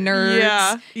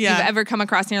nerds you've ever come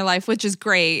across in your life, which is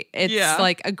great. It's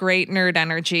like a great nerd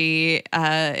energy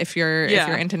if you're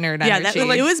into nerd energy.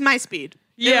 Yeah, it was my speed.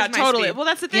 Yeah, totally. Well,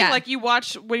 that's the thing. Like, you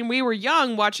watch when we were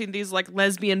young, watching these like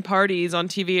lesbian parties on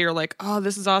TV, you're like, oh,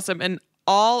 this is awesome. And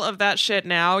all of that shit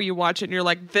now, you watch it and you're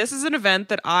like, this is an event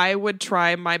that I would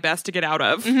try my best to get out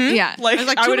of. Mm-hmm. Yeah. Like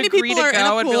I would agree to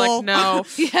go and be like, no.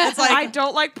 It's like, I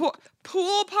don't like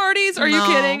pool parties. Are you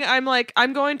kidding? I'm like,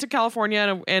 I'm going to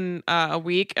California in a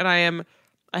week and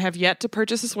I have yet to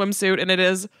purchase a swimsuit, and it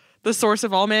is the source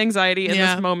of all my anxiety in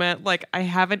this moment. Like, I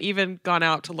haven't even gone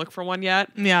out to look for one yet.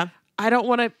 Yeah. I don't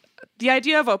want to. The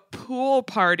idea of a pool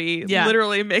party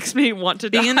literally makes me want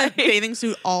to die. Being in a bathing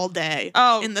suit all day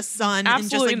in the sun and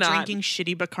just like drinking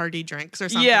shitty Bacardi drinks or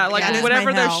something. Yeah, like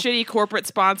whatever their shitty corporate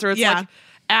sponsor. It's like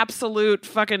absolute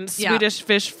fucking Swedish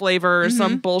fish flavor or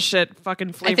some bullshit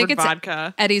fucking flavored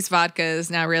vodka. Eddie's vodka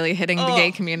is now really hitting the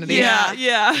gay community.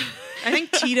 Yeah. I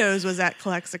think Tito's was at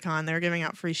Klexicon. They were giving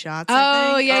out free shots.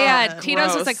 Oh, yeah.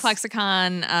 Tito's was at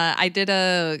Klexicon. I did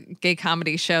a gay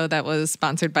comedy show that was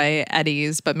sponsored by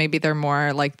Eddie's, but maybe they're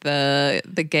more like the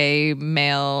gay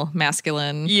male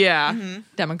masculine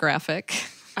demographic.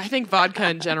 I think vodka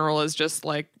in general is just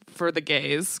like for the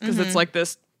gays because it's like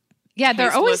this. Yeah,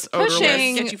 they're always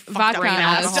pushing odorless, vodka on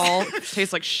alcohol.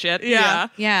 Tastes like shit. Yeah.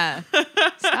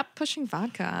 Stop pushing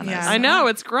vodka on us. I know,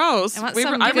 it's gross. I want I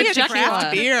some reject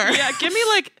craft beer. Yeah, give me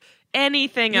like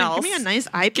anything else. Give me a nice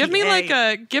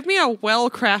IPA. Give me a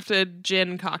well-crafted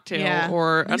gin cocktail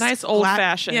or a nice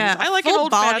old-fashioned. Yeah, I like an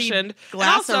old-fashioned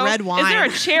glass of red wine. Is there a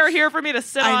chair here for me to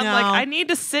sit on? know. Like, I need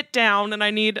to sit down and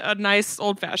I need a nice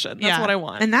old-fashioned. That's what I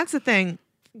want. And that's the thing.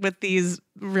 with these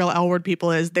real L Word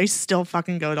people is they still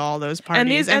fucking go to all those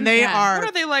parties, and they are. What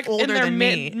are they like older in their than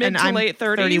mid me, and to I'm late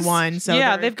 30s? 31. So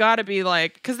yeah, they've got to be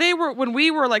like, because they were when we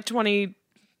were like 21,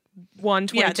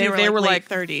 22. Yeah, they were like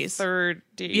 30s, 30.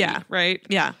 Yeah, right.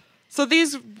 Yeah. So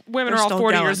these women They're are all still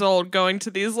 40 going. years old going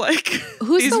to these like.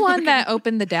 Who's these the one fucking- that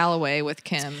opened the Dalloway with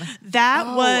Kim?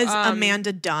 That was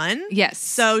Amanda Dunn. Yes.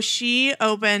 So she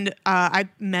opened. I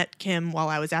met Kim while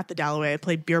I was at the Dalloway. I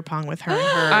played beer pong with her and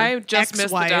her I just missed the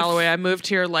ex-wife. Dalloway. I moved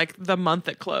here like the month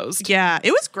it closed. Yeah,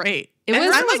 it was great. It And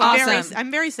was I'm like awesome. I'm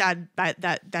very sad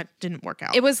that didn't work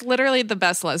out. It was literally the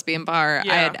best lesbian bar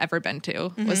Yeah. I had ever been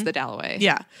to. Was the Dalloway?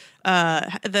 Yeah.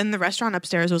 Then the restaurant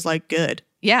upstairs was like good.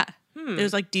 Yeah. It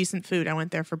was like decent food. I went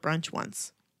there for brunch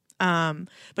once. But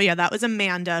yeah, that was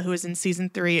Amanda, who was in season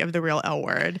 3 of The Real L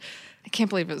Word. I can't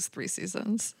believe it was 3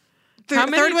 seasons.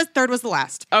 Third was the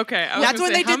last. Okay, I was That's gonna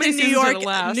when say, they how did many the New seasons did York, it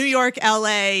last? New York, LA.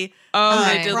 They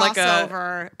did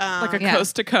crossover. like a Yeah.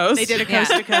 coast to coast. They did a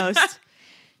coast to coast.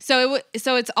 So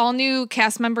it's all new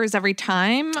cast members every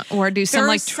time, or do some There are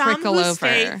like trickle who over?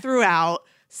 stayed throughout.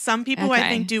 Some people I Okay.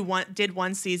 think did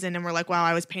one season and were like, "Wow,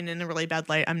 I was painted in a really bad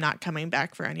light. I'm not coming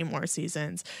back for any more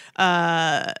seasons."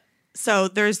 So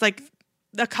there's like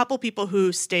a couple people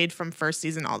who stayed from first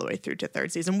season all the way through to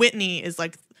third season. Whitney is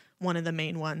like one of the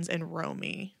main ones, and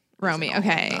Romy.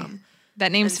 Okay.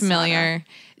 That name's And familiar.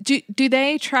 Do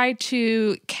they try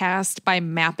to cast by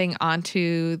mapping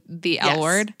onto the L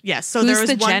Word? Yes. So Who's there was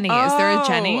the one, Jenny? Is there a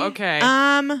Jenny? Okay.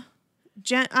 I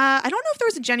don't know if there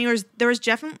was a Jenny or there was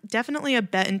definitely a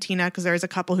Bet and Tina, because there's a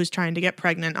couple who's trying to get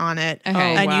pregnant on it.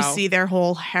 Okay. And you wow. see their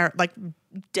whole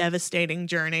devastating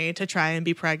journey to try and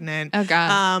be pregnant. Oh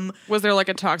God. Was there like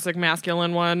a toxic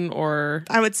masculine one, or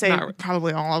I would say Not-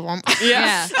 probably all of them.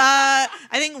 Yeah.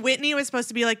 I think Whitney was supposed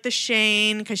to be like the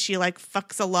Shane, because she like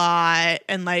fucks a lot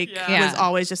and like Yeah. was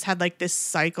always just had like this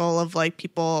cycle of like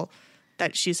people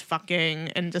that she's fucking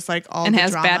and just like all And the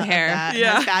has drama bad of hair. that, and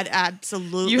Yeah. has bad,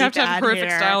 absolutely you have to have bad perfect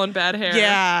hair. style and bad hair?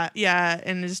 Yeah,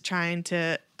 and is trying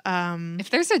to.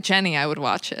 If there's a Jenny, I would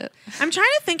watch it. I'm trying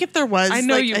to think if there was I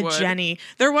know like you a would. Jenny.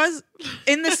 There was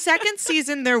in the second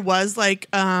season. There was like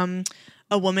a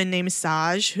woman named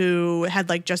Saj who had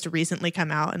like just recently come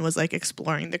out and was like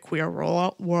exploring the queer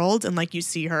world, and like you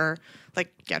see her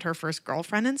like get her first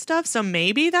girlfriend and stuff. So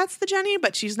maybe that's the Jenny,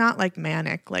 but she's not like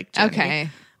manic like Jenny. Okay.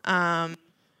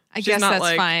 I She's guess not, that's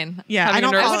like, fine. Yeah, Having I a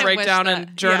don't nervous follow- breakdown wish and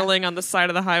that- journaling on the side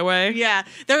of the highway. Yeah,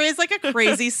 there is like a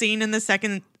crazy scene in the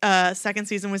second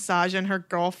season with Saj and her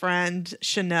girlfriend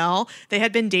Chanel. They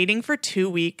had been dating for 2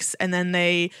 weeks, and then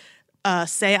they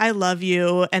say "I love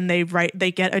you," and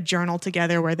they get a journal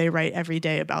together where they write every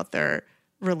day about their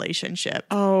relationship.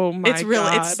 Oh my It's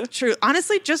really, God. it's true.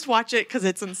 Honestly, just watch it because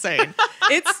it's insane.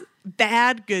 It's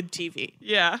bad, good TV.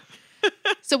 Yeah.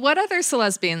 So what other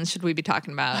celesbians should we be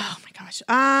talking about? Oh my gosh.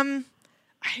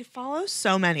 I follow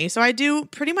so many. So I do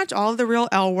pretty much all of the Real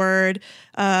L Word.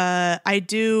 I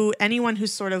do anyone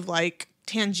who's sort of like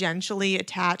tangentially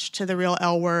attached to the Real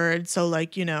L Word. So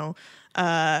like, you know,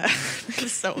 this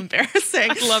is so embarrassing.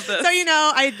 I love this. So, you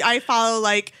know, I follow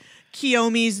like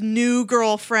Kiyomi's new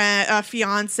girlfriend,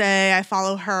 fiance. I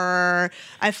follow her.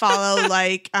 I follow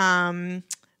like,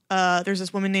 there's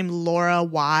this woman named Laura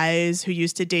Wise who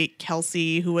used to date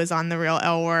Kelsey, who was on the Real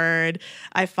L Word.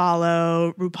 I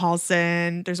follow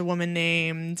RuPaulson. There's a woman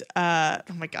named, oh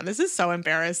my God, this is so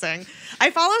embarrassing.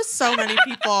 I follow so many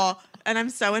people and I'm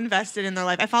so invested in their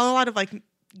life. I follow a lot of like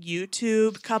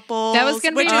YouTube couples. That was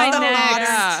gonna be which my is the next.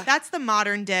 modern, that's the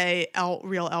modern day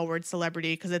Real L Word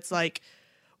celebrity, because it's like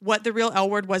what the Real L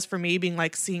Word was for me, being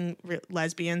like seeing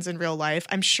lesbians in real life.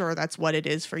 I'm sure that's what it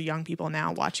is for young people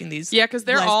now watching these. Yeah, because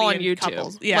they're all on lesbian YouTube.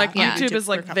 couples. Yeah, like on YouTube is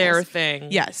for like their couples.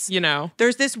 thing. Yes. You know.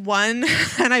 There's this one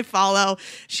and I follow.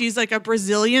 She's like a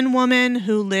Brazilian woman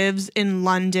who lives in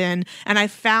London, and I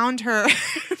found her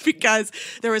because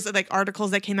there was like articles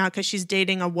that came out because she's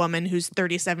dating a woman who's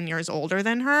 37 years older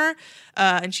than her,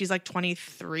 and she's like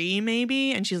 23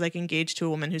 maybe, and she's like engaged to a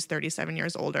woman who's 37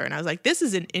 years older. And I was like, this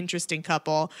is an interesting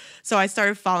couple. So I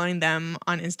started following them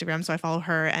on Instagram. So I follow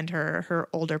her and her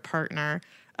older partner,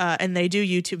 and they do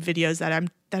YouTube videos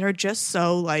that are just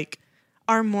so like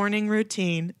our morning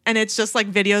routine, and it's just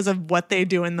like videos of what they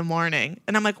do in the morning.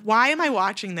 And I'm like, why am I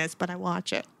watching this? But I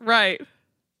watch it. Right.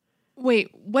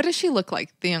 Wait, what does she look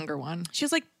like? The younger one. She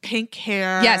has like pink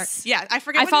hair. Yes. Yeah, I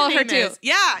forget. I what follow her her name too. is.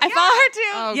 Yeah, I follow her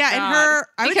too. Oh, yeah, and God.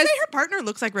 I would say Because- her partner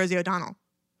looks like Rosie O'Donnell.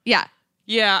 Yeah.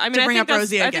 Yeah, I mean, To I bring think up that's,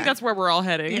 Rosie I again. think that's where we're all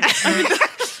heading. Yeah. I mean,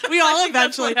 We all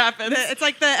eventually happens. It's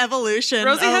like the evolution.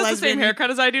 Rosie of has the lesbian. same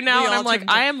haircut as I do now, and I'm like,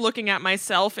 I am looking at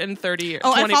myself in 30 years.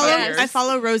 Oh, 25 years. I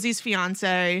follow Rosie's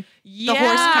fiance, Yeah. the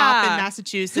horse cop in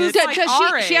Massachusetts. Who's like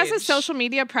our she has a age. social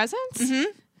media presence? Mm-hmm.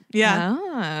 Yeah.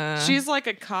 Ah. She's like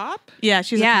a cop, Yeah,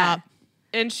 she's a cop.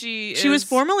 and she Was is,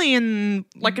 formerly in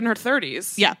like in her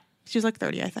 30s. Yeah, she's like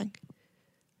 30, I think.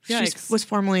 She Yikes. was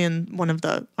formerly in one of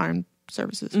the armed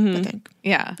services, I think.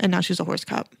 Yeah. And now she's a horse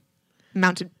cop.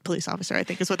 Mounted police officer, I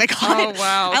think is what they call it. Oh,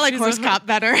 wow. I like She's horse a- cop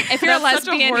better. If you're a That's such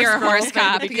lesbian, you're a girl horse thing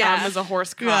cop. to become Yeah. as a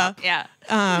horse cop. Yeah.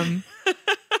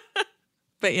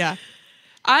 But yeah.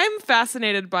 I'm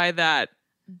fascinated by that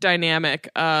dynamic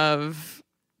of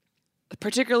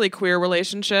particularly queer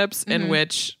relationships in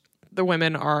which the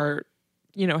women are,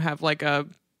 you know, have like a,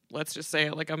 let's just say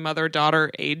like a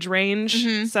mother-daughter age range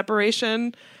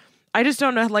separation. I just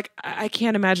don't know, like, I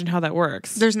can't imagine how that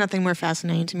works. There's nothing more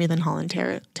fascinating to me than Holland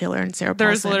Taylor and Sarah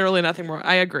There's Paulson. literally nothing more.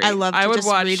 I agree. I love to would just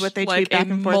watch read what they like tweet back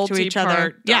and forth to each other.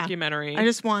 multi-part Yeah. documentary.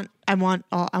 I want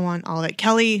all of it.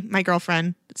 Kelly, my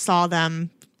girlfriend, saw them.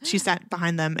 She sat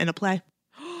behind them in a play.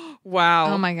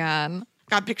 Wow. Oh my God.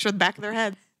 Got a picture of the back of their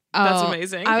head. That's Oh,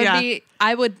 amazing.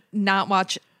 I would not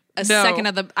watch a No. second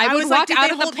of the. I would was like, walk did out they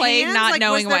of the hold play hands? not Like,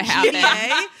 knowing was what there happened.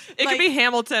 GA? It could be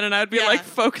Hamilton, and I'd be like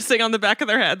focusing on the back of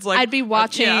their heads. Like I'd be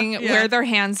watching yeah. where their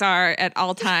hands are at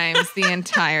all times the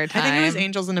entire time. I think it was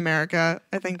Angels in America.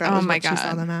 I think that Oh was my what she saw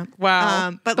God. them at.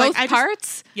 Wow. But Both like,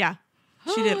 parts? Yeah.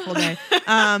 She did full day.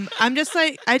 I'm just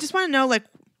like, I just want to know, like,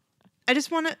 I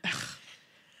just want to.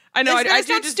 I know. I do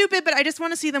sound just stupid, but I just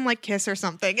want to see them like kiss or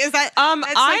something. Is that?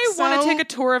 I want to take a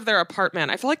tour of their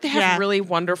apartment. I feel like they have Yeah. really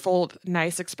wonderful,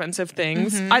 nice, expensive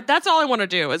things. That's all I want to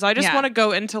do. Is I just want to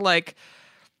go into like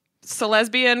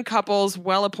lesbian couples,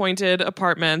 well-appointed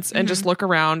apartments, and just look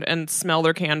around and smell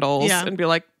their candles and be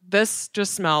like, this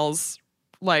just smells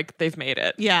like they've made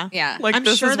it. Yeah, Yeah. Like I'm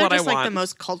this sure is they're what I just want. like the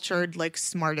most cultured, like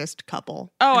smartest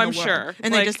couple. Oh, in the I'm world. sure.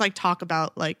 And Like- they just like talk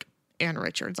about like Ann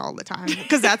Richards all the time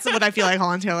because that's what I feel like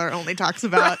Holland Taylor only talks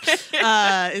about is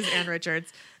Ann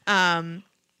Richards.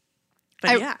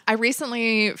 But yeah, I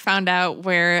recently found out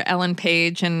where Ellen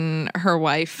Page and her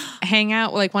wife hang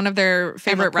out, like one of their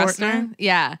favorite Portner? restaurants.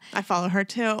 Yeah. I follow her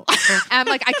too. I'm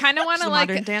like, I kind of want She's to a like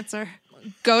modern dancer.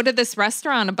 go to this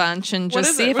restaurant a bunch and What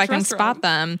just is see it? if I Which can restaurant? spot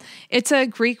them. It's a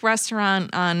Greek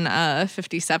restaurant on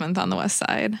 57th on the west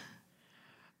side.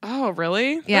 Oh,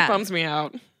 really? Yeah. That bums me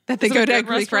out. That they Is it go to a good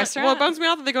Greek restaurant? Well, it bums me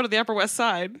out that they go to the Upper West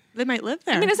Side. They might live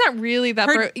there. I mean, it's not really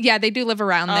that. Yeah, they do live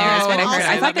around there. Is Oh, what I heard. okay,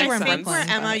 I thought that they were in makes Brooklyn. sense.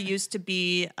 where Emma but- used to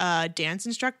be a dance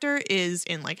instructor is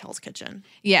in like Hell's Kitchen.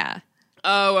 Yeah,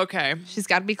 Oh, okay. she's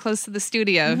got to be close to the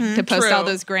studio to post True. all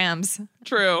those grams.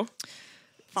 True.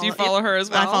 Do you follow her as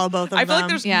well? I follow both of I feel like them.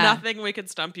 there's Yeah. nothing we could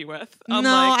stump you with. No,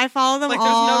 I follow them like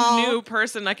all. there's no new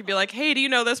person I could be like, hey, do you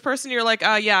know this person? You're like,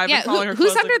 yeah, I've been following her.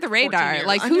 Who's closely under the for 14 radar? years.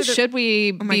 Like, Under who the- should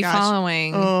we Oh my be gosh.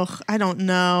 following? Ugh, I don't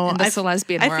know. In the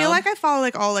lesbian I world. feel like I follow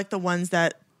like all like the ones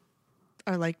that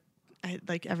are like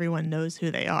like everyone knows who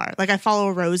they are. Like I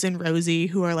follow Rose and Rosie,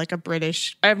 who are like a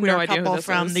British I have no queer idea who couple this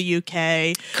from is. the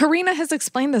UK. Karina has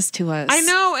explained this to us. I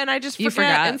know, and I just You forget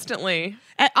forgot. instantly.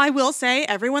 I will say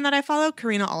everyone that I follow,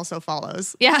 Karina also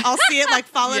follows. Yeah. I'll see it like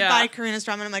followed Yeah. by Karina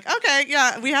Strum, and I'm like, okay,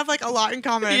 yeah, we have like a lot in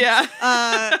common. Yeah.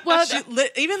 Well,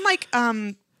 even like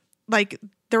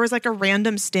there was like a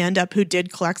random stand-up who did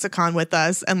Clexicon with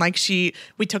us, and like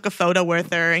we took a photo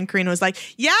with her, and Karina was like,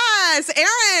 yes,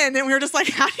 Erin, and we were just like,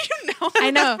 how do you know who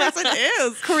I know. this person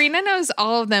is? Karina knows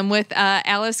all of them. With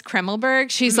Alice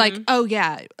Kremmelberg, she's like, oh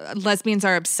yeah, lesbians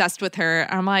are obsessed with her.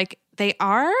 I'm like, they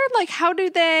are? Like, how do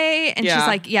they? And Yeah. she's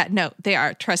like, yeah, no, they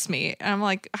are. Trust me. And I'm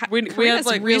like, We Karina's had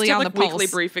like really we used to on have, the like pulse.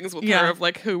 weekly briefings with Yeah. her of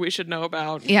like who we should know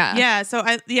about. Yeah. Yeah, so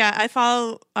I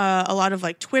follow a lot of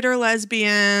like Twitter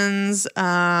lesbians.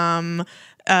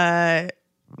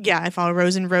 I follow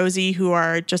Rose and Rosie, who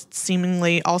are just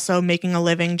seemingly also making a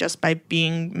living just by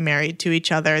being married to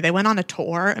each other. They went on a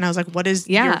tour, and I was like, "What is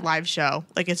your live show?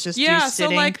 Like, it's just you so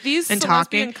sitting like these and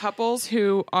lesbian talking." couples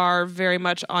who are very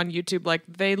much on YouTube, like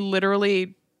they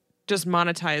literally just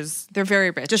monetize They're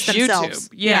very rich. Just YouTube. themselves.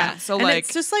 Yeah. So And like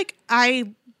it's just like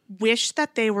I wish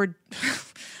that they were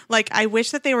I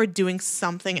wish that they were doing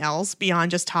something else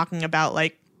beyond just talking about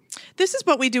like this is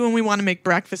what we do when we want to make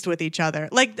breakfast with each other.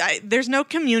 Like there's no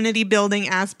community building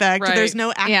aspect. Right. There's no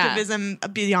Yeah. activism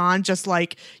beyond just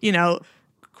like,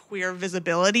 queer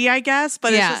visibility, I guess.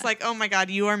 But Yeah. it's just like, oh my God,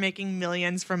 you are making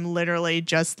millions from literally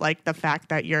just like the fact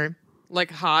that you're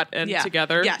like hot and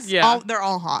together. Yes. Yeah. They're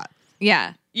all hot.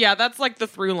 Yeah. Yeah, that's like the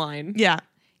through line. Yeah.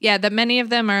 Yeah, that many of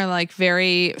them are like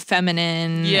very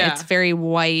feminine. Yeah. It's very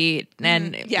white.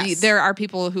 And yes. there are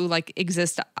people who like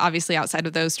exist obviously outside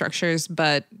of those structures,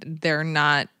 but they're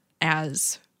not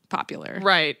as popular.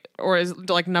 Right. Or is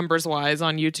like numbers wise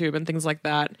on YouTube and things like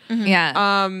that. Mm-hmm.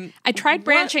 Yeah. I tried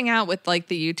branching out with like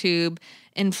the YouTube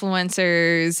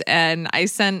influencers, and I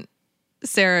sent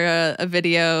Sarah a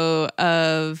video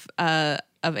of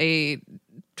a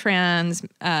trans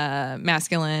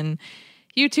masculine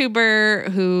YouTuber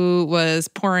who was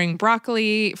pouring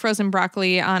frozen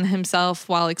broccoli on himself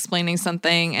while explaining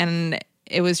something, and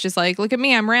it was just like, look at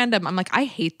me, I'm random. I'm like, I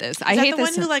hate this. I hate this. Is that the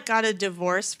one who like got a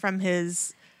divorce from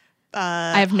his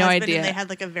I have no idea. And they had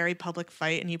like a very public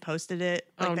fight, and you posted it.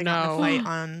 Like, they got in a fight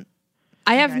on.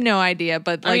 I have no idea,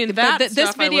 but like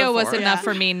this video was enough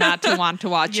for me not to want to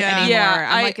watch it anymore.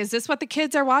 I'm like, is this what the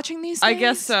kids are watching these days? I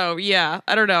guess so. Yeah,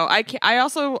 I don't know. I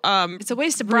also it's a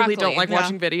waste of really broccoli. don't like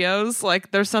watching videos. Like,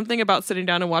 there's something about sitting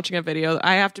down and watching a video.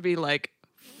 I have to be like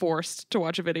forced to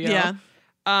watch a video. Yeah.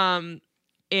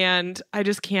 And I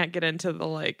just can't get into the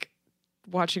like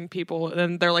watching people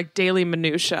and they're like daily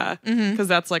minutia because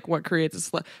that's like what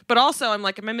creates a but also I'm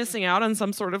like, am I missing out on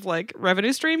some sort of like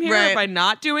revenue stream here by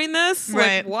not doing this?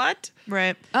 Like, what?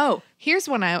 Right. Oh, here's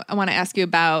one I want to ask you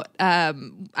about.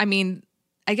 I mean,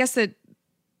 I guess that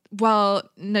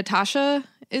Natasha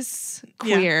is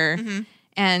queer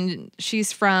and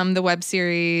she's from the web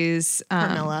series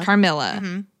Carmilla.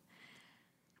 Mm-hmm.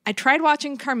 I tried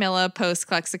watching Carmilla post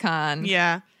Clexicon.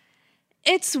 Yeah.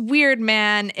 It's weird,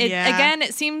 man. Again,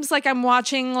 it seems like I'm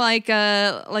watching like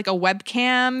a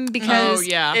webcam because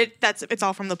it's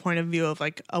all from the point of view of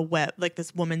like a web, like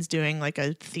this woman's doing like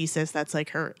a thesis that's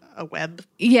like a web.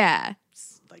 Yeah.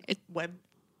 Like web.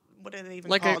 What are they even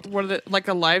like called? Like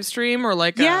a live stream or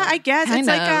like I guess it's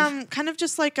like kind of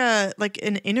just like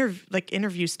an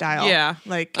interview style. Yeah.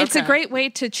 Like it's a great way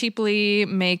to cheaply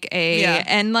make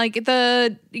and like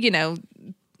the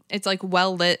it's like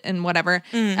well lit and whatever,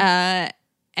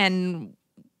 and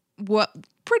what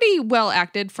pretty well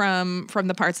acted from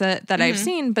the parts that I've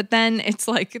seen. But then it's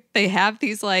like they have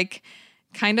these like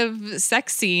kind of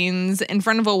sex scenes in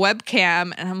front of a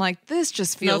webcam, and I'm like, this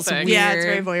just feels weird. Yeah, it's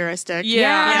very voyeuristic.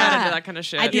 Yeah, I'm not into that kind of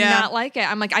shit. I do not like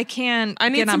it. I'm like, I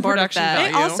need get on board with production that.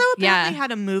 value. They also apparently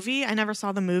had a movie. I never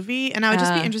saw the movie, and I would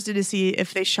just be interested to see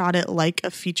if they shot it like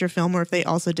a feature film or if they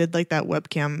also did like that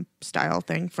webcam style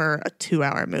thing for a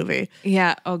 2-hour movie.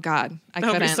 Yeah. Oh God, that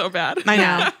would be so bad. I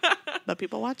know, but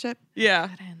people watch it. Yeah.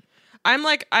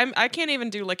 I can't even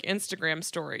do like Instagram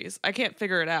stories. I can't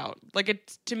figure it out.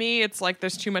 Like to me, it's like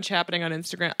there's too much happening on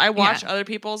Instagram. I watch other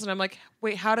people's and I'm like,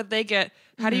 wait, how do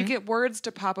you get words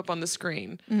to pop up on the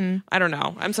screen? I don't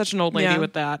know. I'm such an old lady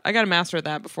with that. I got to master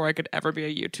that before I could ever be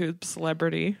a YouTube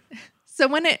celebrity. So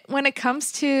when it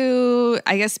comes to,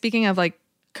 I guess, speaking of like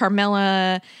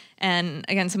Carmilla and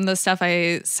again, some of the stuff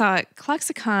I saw at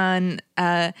Clexicon,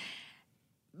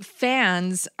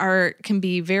 fans can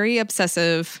be very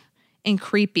obsessive and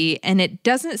creepy, and it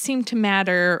doesn't seem to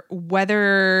matter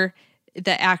whether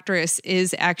the actress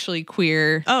is actually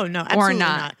queer. Oh no, absolutely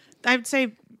not. I'd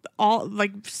say all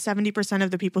like 70%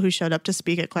 of the people who showed up to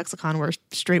speak at Clexicon were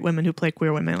straight women who play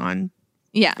queer women on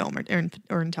film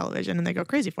or in television, and they go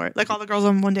crazy for it. Like all the girls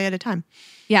on One Day at a Time.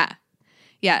 Yeah,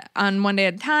 on One Day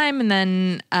at a Time, and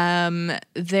then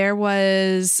there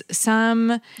was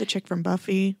the chick from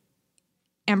Buffy,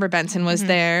 Amber Benson was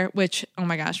there, which oh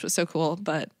my gosh was so cool,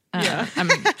 but.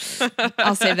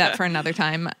 I'll save that for another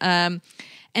time. And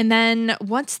then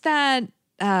what's that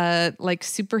like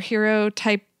superhero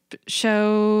type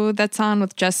show that's on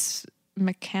with Jess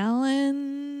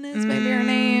McCallan is maybe her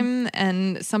name,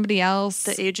 and somebody else.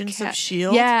 The Agents of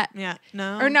S.H.I.E.L.D.? Yeah.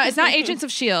 No. Or no, it's not Agents of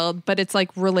S.H.I.E.L.D., but it's like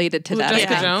related to that.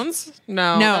 Jessica Jones?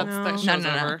 No.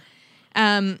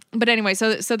 But anyway,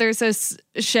 so there's this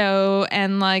show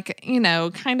and like,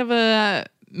 kind of a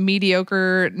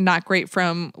mediocre, not great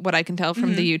from what I can tell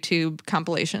from the YouTube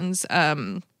compilations,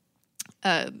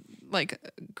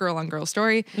 like girl on girl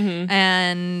story.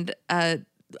 And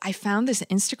I found this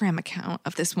Instagram account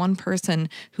of this one person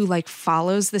who like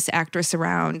follows this actress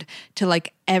around to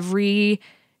like every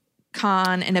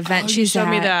con and event she's at. Show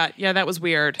me that. Yeah, that was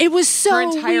weird. It was so her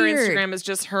entire weird. Instagram is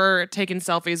just her taking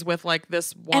selfies with like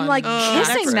this one and like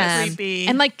kissing them creepy.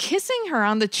 And like kissing her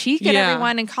on the cheek at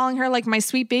everyone and calling her like my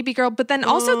sweet baby girl. But then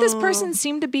also this person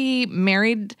seemed to be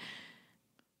married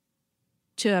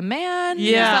to a man.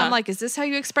 Yeah. So I'm like, is this how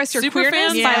you express your super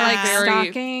queerness fans by like very,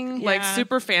 stalking? Like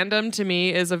super fandom to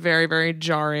me is a very, very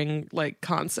jarring like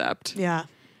concept. Yeah.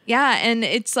 Yeah, and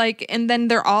it's like, and then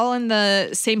they're all in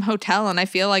the same hotel, and I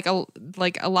feel like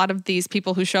a lot of these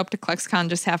people who show up to ClexCon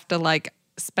just have to like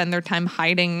spend their time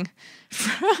hiding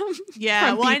from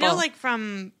I know people. like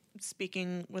from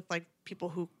speaking with like people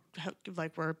who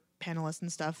like were panelists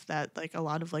and stuff that like a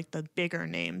lot of like the bigger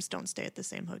names don't stay at the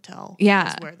same hotel.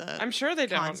 Yeah, where the I'm sure they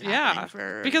don't.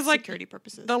 For because like security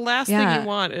purposes. The last thing you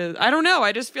want is I don't know.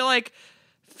 I just feel like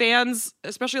fans,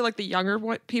 especially like the younger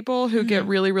people who get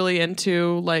really, really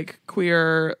into like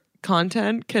queer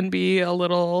content, can be a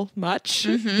little much.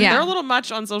 Yeah, they're a little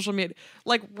much on social media.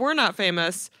 Like we're not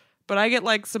famous, but I get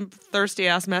like some thirsty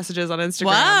ass messages on Instagram.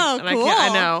 Wow, and cool.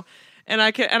 I know. And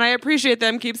I appreciate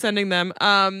them. Keep sending them.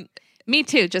 Me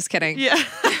too. Just kidding. Yeah.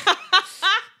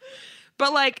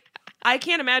 But like, I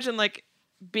can't imagine like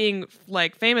being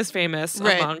like famous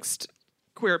amongst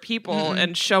queer people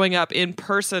and showing up in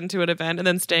person to an event and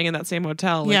then staying in that same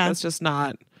hotel. Like, that's just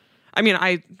not. I mean,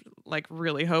 I like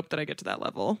really hope that I get to that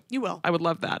level. You will. I would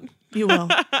love that. You will.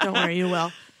 Don't worry. You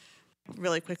will.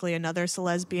 Really quickly, another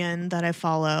lesbian that I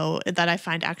follow that I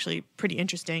find actually pretty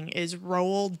interesting is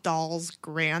Roald Dahl's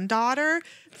granddaughter,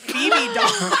 Phoebe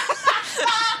Dahl.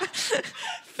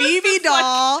 Phoebe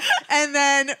Dahl, and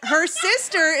then her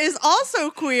sister is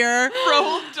also queer.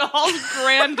 Roald Dahl's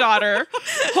granddaughter.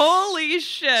 Holy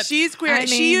shit. She's queer.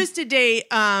 She used to date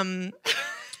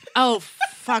oh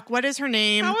fuck, what is her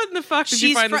name? How in the fuck did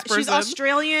you find this person? She's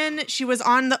Australian. She was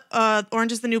on the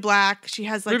Orange is the New Black. She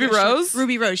has like Ruby Rose?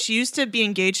 Ruby Rose. She used to be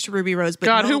engaged to Ruby Rose, but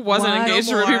God, who wasn't engaged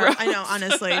to Ruby Rose? I know,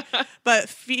 honestly. But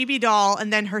Phoebe Dahl,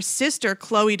 and then her sister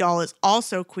Chloe Dahl is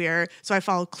also queer. So I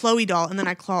follow Chloe Dahl, and then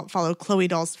I follow Chloe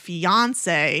Dahl's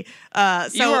fiance. So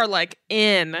you are like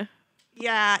in.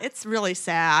 Yeah, it's really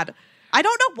sad. I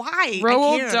don't know why.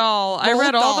 Roald Dahl. I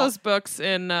read all those books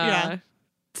in.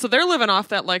 So they're living off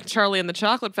that like Charlie and the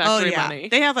Chocolate Factory money.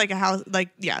 They have like a house,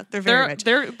 like they're very rich.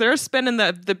 They're spending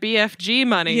the BFG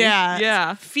money.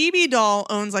 Yeah. Phoebe Dahl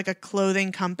owns like a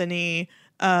clothing company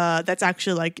that's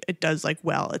actually like it does like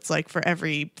well. It's like for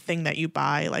everything that you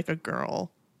buy, like a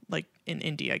girl like in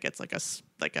India gets like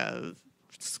a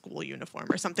school uniform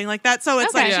or something like that. So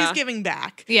it's she's giving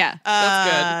back. Yeah,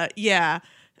 that's good. Yeah.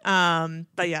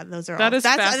 But yeah, those are that all. Is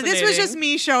fascinating. This was just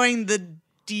me showing the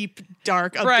deep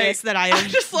dark abyss that I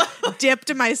have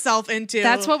dipped myself into.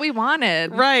 That's what we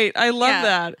wanted. Right. I love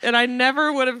that. And I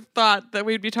never would have thought that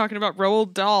we'd be talking about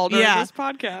Roald Dahl during this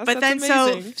podcast. But That's then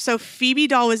amazing. so Phoebe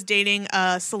Dahl was dating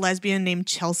a lesbian named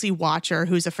Chelsea Watcher,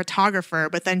 who's a photographer,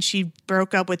 but then she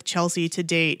broke up with Chelsea to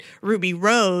date Ruby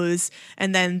Rose,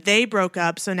 and then they broke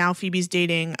up. So now Phoebe's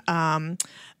dating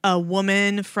a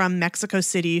woman from Mexico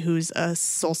City who's a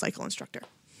SoulCycle instructor.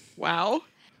 Wow.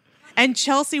 And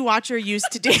Chelsea Watcher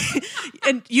used to date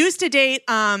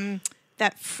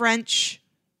that French.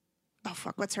 Oh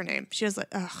fuck, what's her name? She has like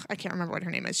I can't remember what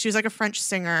her name is. She was like a French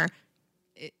singer.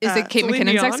 Is it Kate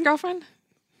McKinnon's ex-girlfriend?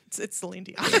 It's Celine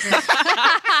Dion. That's the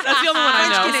only one I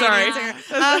know. Sorry,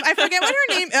 I forget what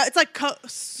her name. It's like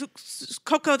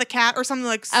Coco the cat or something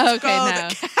like. Oh, okay,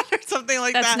 the cat or something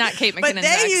like that. That's not Kate McKinnon's But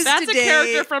they used That's to a date,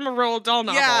 character from a Roald Dahl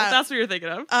novel. Yeah. That's what you're thinking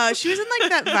of. She was in like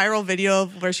that viral video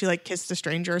where she like kissed a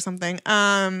stranger or something.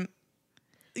 And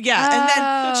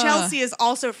then Chelsea is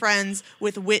also friends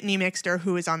with Whitney Mixter,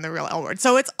 who is on The Real L Word.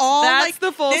 So it's all That's like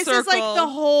the full this circle. is like the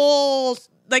whole.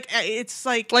 Like it's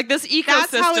like this ecosystem.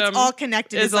 That's how it's all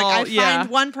connected. It's like I yeah. find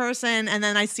one person and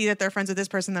then I see that they're friends with this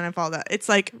person, then I follow that. It's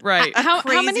like right. How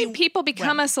many people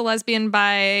become a lesbian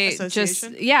by just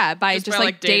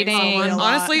like dating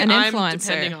honestly, an influencer? I'm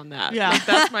depending on that. Yeah, like,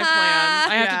 that's my plan.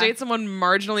 I have to date someone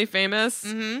marginally famous,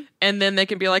 and then they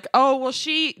can be like, oh well,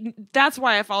 that's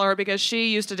why I follow her because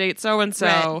she used to date so and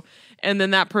so. And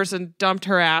then that person dumped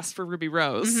her ass for Ruby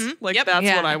Rose. That's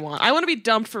what I want. I want to be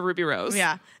dumped for Ruby Rose.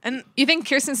 Yeah. And you think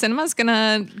Kirsten Sinema's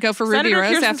gonna go for Ruby Rose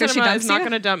Kirsten after Sinema she dumps is not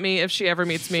going to dump me if she ever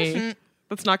meets me.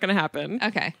 That's not going to happen.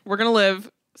 Okay. We're going to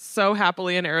live so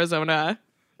happily in Arizona.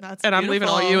 That's and beautiful. I'm leaving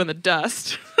all you in the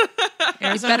dust.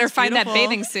 You better find that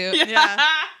bathing suit. Yeah.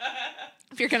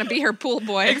 If you're going to be her pool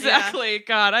boy. Exactly. Yeah.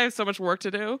 God, I have so much work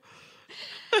to do.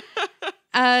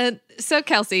 So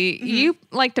Kelsey, you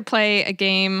like to play a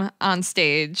game on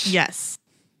stage. Yes.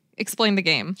 Explain the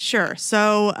game. Sure.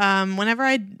 So whenever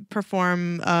I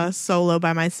perform solo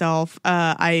by myself,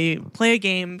 I play a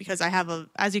game because I have,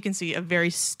 as you can see, a very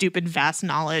stupid, vast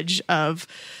knowledge of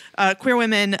queer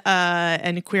women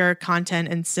and queer content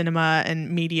and cinema and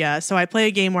media. So I play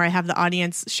a game where I have the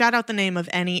audience shout out the name of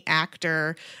any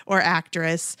actor or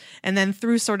actress, and then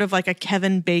through sort of like a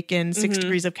Kevin Bacon, 6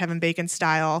 Degrees of Kevin Bacon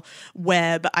style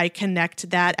web, I connect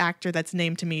that actor that's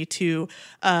named to me to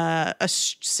a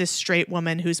cis straight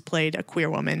woman who's played a queer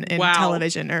woman in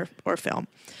television or film.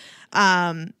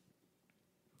 And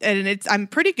I'm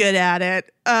pretty good at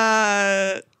it.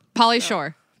 Pauly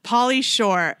Shore. Pauly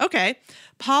Shore. Okay.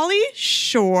 Pauly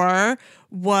Shore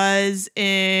was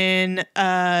in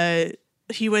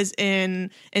he was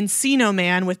in Encino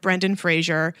Man with Brendan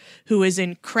Fraser, who was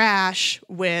in Crash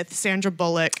with Sandra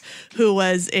Bullock, who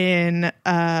was in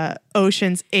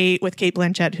Ocean's 8 with Cate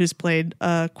Blanchett, who's played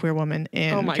a queer woman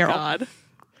in Oh my Carol. God.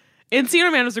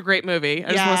 Encino Man was a great movie.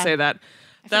 I just want to say that.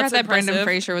 That's that Brendan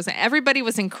Fraser was in. Everybody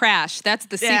was in Crash. That's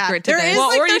the secret to this.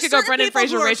 Well, or you could go Brendan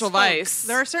Fraser, Rachel Weisz.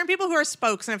 There are certain people who are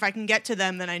spokes, and if I can get to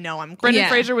them, then I know I'm cool. Brendan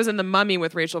Fraser was in The Mummy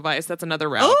with Rachel Weisz. That's another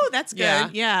route. Oh, that's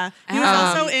good. Yeah. He was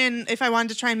also in, if I wanted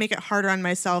to try and make it harder on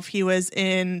myself, he was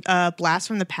in Blast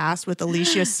from the Past with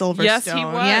Alicia Silverstone. Yes, he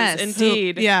was. Yes.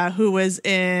 Indeed. Who was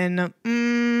in,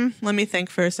 let me think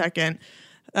for a second,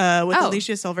 with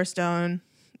Alicia Silverstone.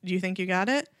 Do you think you got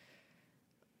it?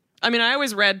 I mean, I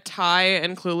always read Ty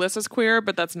and Clueless as queer,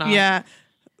 but that's not. Yeah.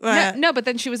 No, but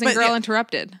then she was in Girl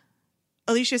Interrupted.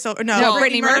 Alicia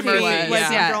Brittany Murphy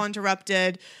was in Girl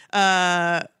Interrupted.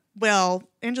 Well,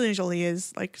 Angelina Jolie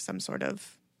is like some sort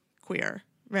of queer,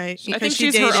 right? I think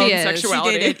she's her own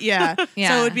sexuality. So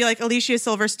it would be like Alicia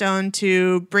Silverstone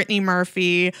to Brittany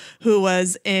Murphy, who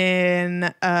was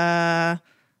in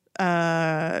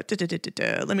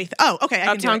let me okay.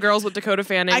 Uptown Girls with Dakota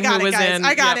Fanning. I got who it, was guys. in.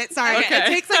 I got it. Sorry, it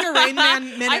takes like a Rain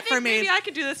Man minute for me. Maybe I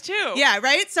could do this too. Yeah,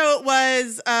 right. So it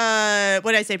was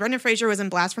what did I say? Brendan Fraser was in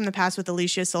Blast from the Past with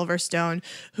Alicia Silverstone,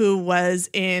 who was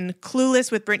in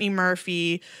Clueless with Brittany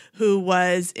Murphy, who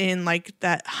was in like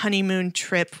that honeymoon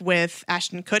trip with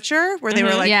Ashton Kutcher, where they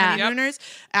were like honeymooners.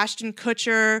 Ashton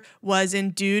Kutcher was in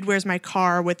Dude, Where's My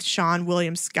Car with Sean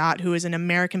William Scott, who is in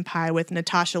American Pie with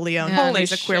Natasha Lyonne. Holy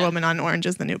She's a queer woman on Orange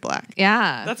is the New Black.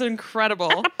 Yeah. That's incredible.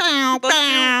 Do you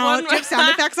have sound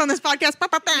effects on this podcast?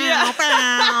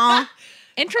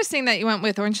 Interesting that you went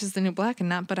with Orange is the New Black and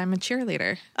not But I'm a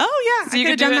Cheerleader. Oh, yeah. So I could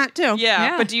have done that too.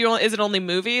 Yeah. But is it only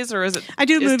movies or is it? I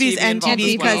do movies TV and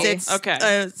TV because it's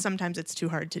okay. Sometimes it's too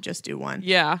hard to just do one.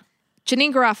 Yeah.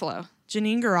 Janine Garofalo.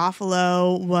 Janine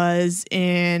Garofalo was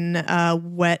in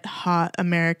Wet Hot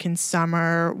American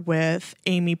Summer with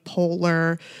Amy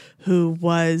Poehler, who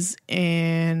was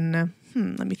in...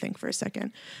 let me think for a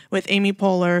second. With Amy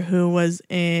Poehler, who was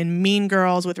in Mean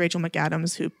Girls with Rachel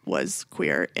McAdams, who was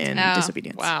queer in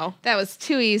Disobedience. Wow. That was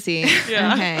too easy.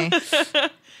 Yeah. Okay.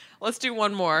 Let's do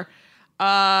one more.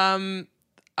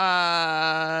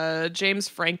 James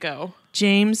Franco.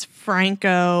 James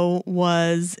Franco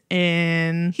was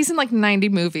in... He's in like 90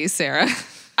 movies, Sarah.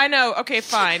 I know. Okay,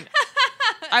 fine.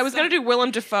 I was going to do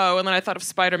Willem Dafoe, and then I thought of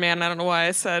Spider-Man, and I don't know why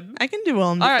I said... I can do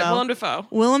Willem Dafoe. All right, Willem Dafoe.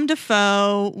 Willem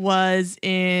Dafoe was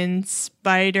in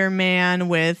Spider-Man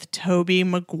with Tobey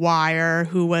Maguire,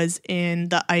 who was in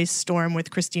The Ice Storm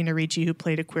with Christina Ricci, who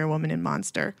played a queer woman in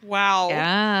Monster. Wow.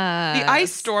 Yeah. The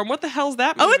Ice Storm. What the hell's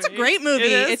that movie? Oh, it's a great movie.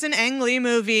 It's an Ang Lee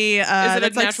movie. Is it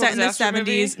that's a like natural set in the disaster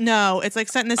 70s. movie? No, it's like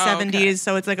set in the 70s, okay.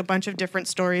 so it's like a bunch of different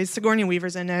stories. Sigourney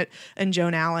Weaver's in it, and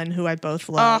Joan Allen, who I both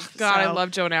love. Oh, God, I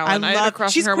love Joan Allen. I had a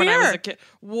crush she's on her when I was queer. a kid.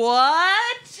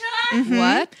 What? Mm-hmm.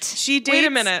 What? She dates... Wait a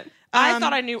minute. I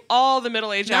thought I knew all the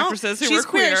middle-aged actresses who were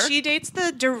queer. She dates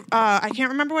the I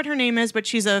can't remember what her name is, but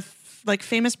she's a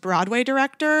famous Broadway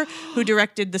director who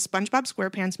directed the SpongeBob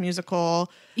SquarePants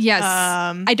musical. Yes.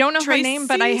 I don't know her name,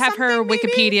 but I have her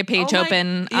Wikipedia page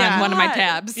open on one of my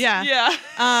tabs. Yeah. Yeah.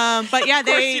 But yeah,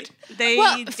 they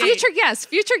future guest.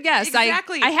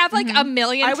 Exactly. I have like a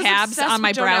million tabs on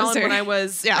my Joan browser. Allen when I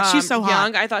was she's so hot.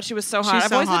 young. I thought she was so hot. She's I've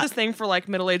so always hot. had this thing for like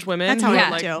middle-aged women. That's how who I are,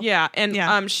 am like, too. Yeah,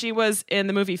 and she was in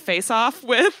the movie Face Off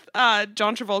with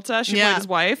John Travolta. She played his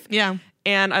wife. Yeah.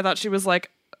 And I thought she was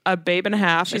like a babe and a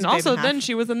half. She's and a babe also and a half. then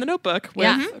she was in The Notebook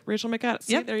with Rachel McAdams.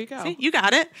 See, there you go. See, you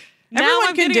got it. Now Everyone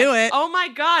I'm can getting do it. Oh my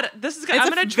God. This is It's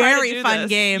I'm going to try to do very fun this.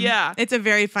 game. Yeah. It's a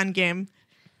very fun game.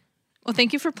 Well,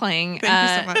 thank you for playing.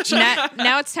 Thank you so much.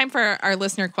 Now it's time for our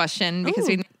listener question because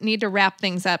we need to wrap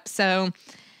things up. So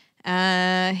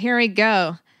here we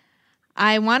go.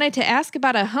 I wanted to ask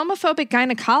about a homophobic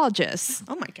gynecologist.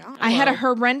 Oh my God. I had a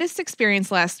horrendous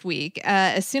experience last week.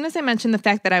 As soon as I mentioned the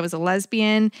fact that I was a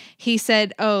lesbian, he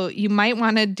said, "Oh, you might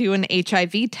want to do an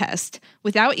HIV test,"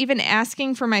 without even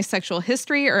asking for my sexual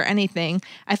history or anything.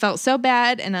 I felt so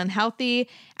bad and unhealthy.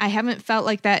 I haven't felt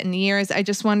like that in years. I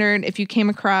just wondered if you came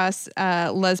across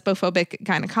a lesbophobic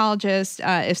gynecologist.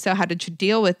 If so, how did you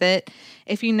deal with it?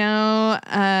 If you know...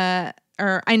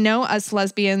 I know us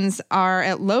lesbians are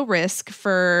at low risk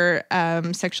for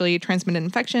sexually transmitted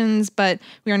infections, but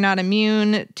we are not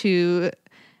immune to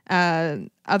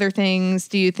Other things,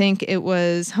 do you think it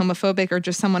was homophobic or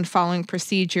just someone following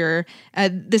procedure?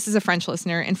 This is a French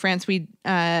listener. In France, we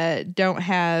don't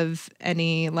have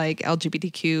any like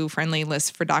LGBTQ friendly lists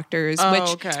for doctors,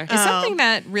 which is something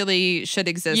that really should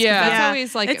exist. Yeah. That's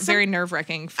always like very nerve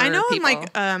wracking for people. I know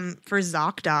like for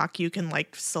ZocDoc, you can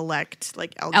like select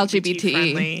like LGBT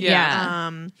friendly.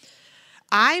 Yeah.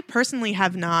 I personally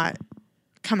have not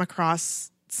come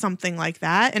across something like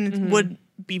that, and it would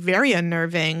be very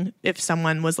unnerving if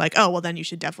someone was like, oh, well, then you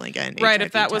should definitely get an HIV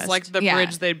if that test. was like the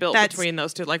bridge they built between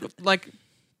those two, like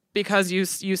because you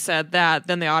said that,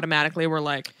 then they automatically were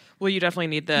like, well, you definitely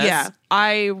need this. Yeah.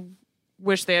 I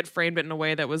wish they had framed it in a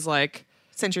way that was like,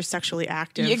 since you're sexually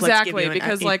active, exactly,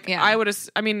 because like I would,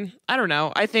 I mean, I don't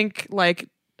know. I think like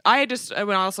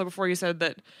also before you said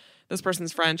that this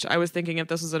person's French, I was thinking if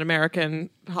this was an American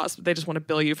hospital, they just want to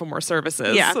bill you for more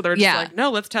services. Yeah. So they're just like,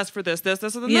 no, let's test for this, and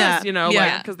this, you know,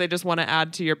 like, because they just want to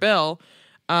add to your bill.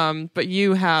 But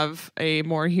you have a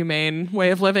more humane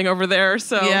way of living over there.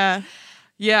 So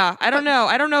yeah, I don't know.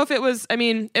 I don't know if it was, I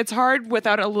mean, it's hard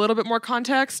without a little bit more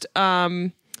context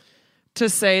to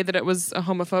say that it was a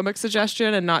homophobic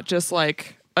suggestion and not just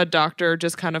like a doctor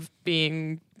just kind of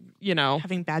being, you know,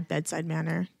 having bad bedside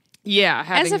manner. Yeah.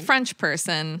 As a French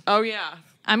person. Oh, yeah.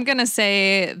 I'm going to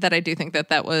say that I do think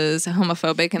that was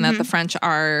homophobic and that the French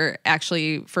are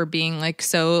actually for being like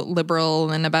so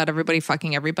liberal and about everybody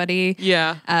fucking everybody.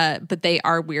 Yeah. But they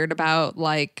are weird about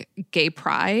like gay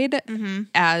pride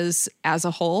as a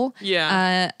whole.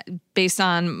 Yeah. Based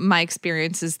on my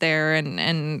experiences there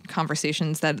and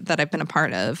conversations that I've been a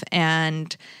part of.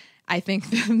 And I think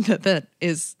that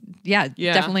is,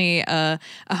 definitely a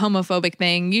homophobic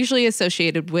thing, usually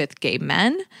associated with gay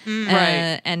men,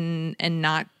 right, and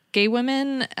not gay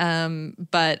women.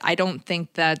 But I don't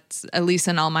think that, at least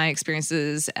in all my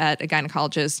experiences at a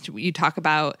gynecologist, you talk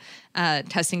about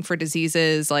testing for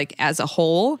diseases like as a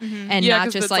whole, and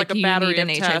not just like a you battery need an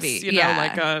of HIV, tests, you know,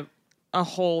 like a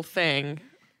whole thing.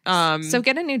 So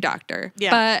get a new doctor.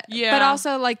 But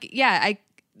also like,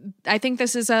 I think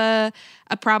this is a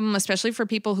problem, especially for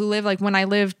people who live, like when I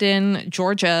lived in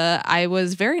Georgia, I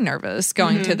was very nervous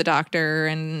going to the doctor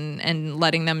and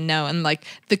letting them know, and like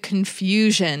the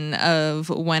confusion of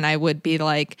when I would be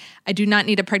like, I do not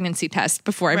need a pregnancy test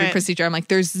before every procedure. I'm like,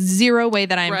 there's zero way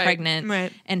that I'm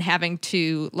pregnant, and having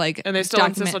to like, and they still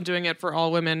insist on doing it for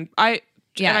all women.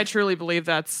 And I truly believe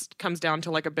comes down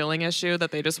to like a billing issue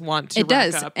that they just want to. It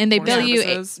does, up and they more bill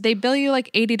services. you. They bill you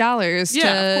like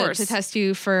 $80 to test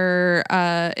you for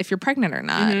if you're pregnant or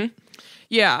not.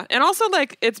 Yeah, and also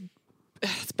like it's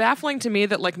baffling to me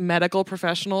that like medical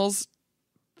professionals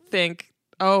think,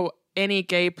 oh, any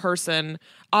gay person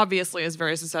obviously is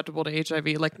very susceptible to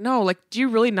HIV. Like, no, like, do you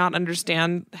really not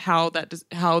understand how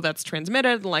that's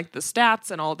transmitted and like the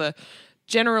stats and all the.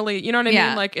 Generally, you know what I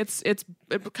mean? Like it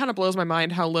kind of blows my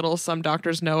mind how little some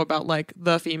doctors know about like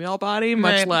the female body,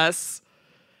 much less,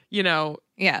 you know,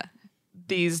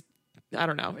 these, I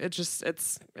don't know. It's just,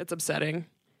 it's upsetting.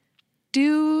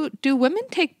 Do women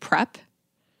take PrEP?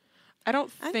 I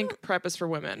don't think PrEP is for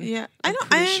women. Yeah.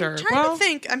 I'm sure. Trying to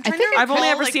think. I've only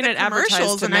ever seen it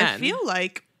advertised to men. I feel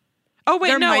like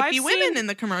there might be women in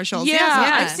the commercials. Yeah.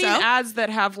 I've seen ads that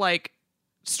have like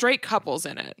straight couples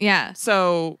in it. Yeah.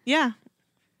 So. Yeah.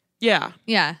 Yeah.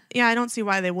 Yeah, I don't see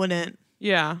why they wouldn't.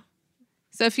 Yeah.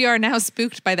 So if you are now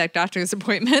spooked by that doctor's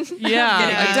appointment,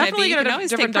 definitely get a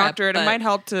different doctor. And it might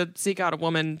help to seek out a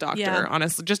woman doctor,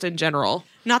 honestly, just in general.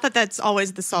 Not that that's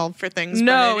always the solve for things.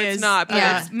 No, but it's not.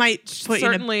 But it might put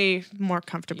certainly you in a more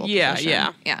comfortable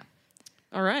position. Yeah.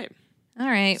 All right.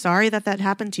 Sorry that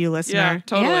happened to you, listener. Yeah,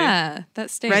 totally. Yeah, that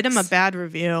stinks. Write him a bad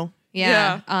review.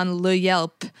 Yeah. On Le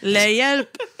Yelp. Le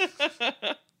Yelp.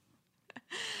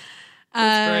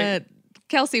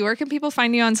 Kelsey, where can people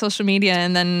find you on social media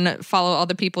and then follow all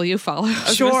the people you follow?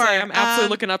 Sure. I'm absolutely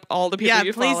looking up all the people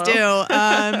you follow. Yeah,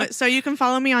 please do. So you can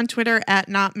follow me on Twitter at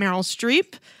not Meryl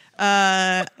Streep.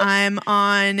 I'm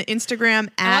on Instagram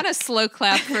at... I want a slow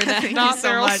clap for that. Not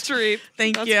Meryl Streep.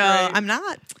 Thank you. Great. I'm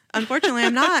not. Unfortunately,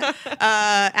 I'm not.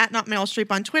 At not Meryl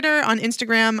Streep on Twitter. On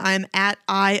Instagram, I'm at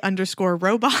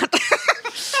I_robot.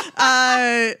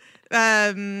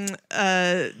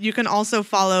 You can also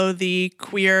follow the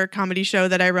queer comedy show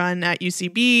that I run at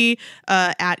UCB,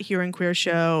 at Here and Queer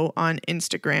Show on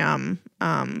Instagram,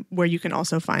 where you can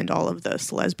also find all of the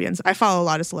celesbians. I follow a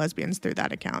lot of celesbians through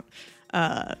that account.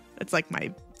 It's like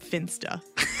my Finsta.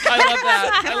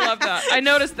 I love that. I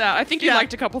noticed that. I think you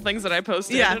liked a couple things that I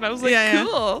posted, and I was like,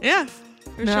 cool. Yeah.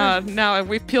 Now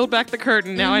we've peeled back the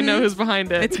curtain. Now I know who's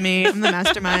behind it. It's me. I'm the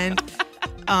mastermind.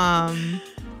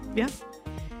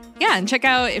 Yeah. Yeah, and check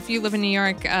out, if you live in New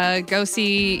York, go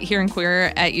see Here and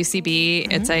Queer at UCB.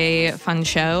 Mm-hmm. It's a fun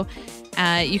show.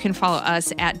 You can follow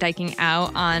us at Diking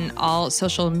Out on all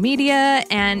social media.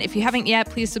 And if you haven't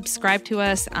yet, please subscribe to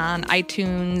us on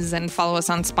iTunes and follow us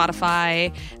on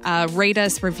Spotify. Rate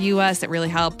us, review us. It really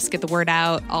helps get the word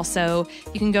out. Also,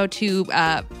 you can go to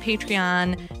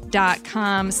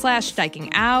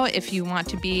patreon.com/dikingout if you want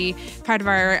to be part of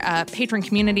our patron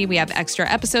community. We have extra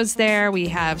episodes there. We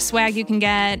have swag you can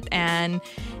get and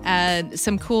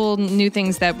some cool new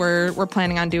things that we're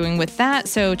planning on doing with that.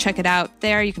 So check it out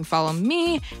there. You can follow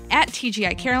me at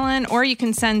TGI Carolyn, or you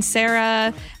can send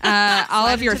Sarah all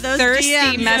of your thirsty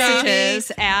DMs,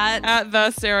 messages at the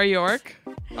Sarah York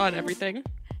on everything.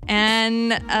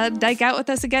 And dike out with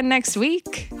us again next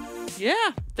week. Yeah,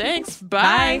 thanks.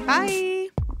 Bye. Bye.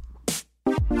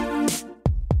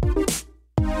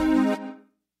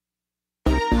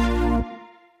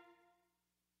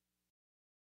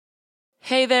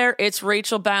 Hey there, it's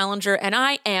Rachel Ballinger, and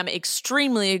I am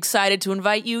extremely excited to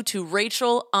invite you to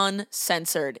Rachel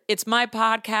Uncensored. It's my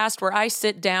podcast where I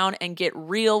sit down and get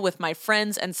real with my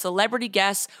friends and celebrity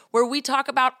guests, where we talk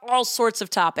about all sorts of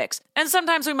topics. And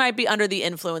sometimes we might be under the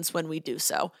influence when we do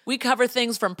so. We cover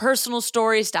things from personal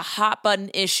stories to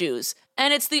hot-button issues.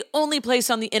 And it's the only place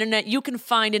on the internet you can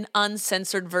find an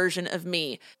uncensored version of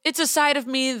me. It's a side of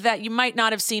me that you might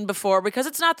not have seen before because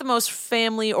it's not the most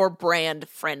family or brand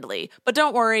friendly. But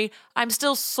don't worry, I'm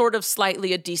still sort of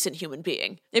slightly a decent human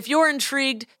being. If you're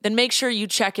intrigued, then make sure you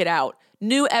check it out.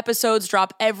 New episodes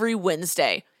drop every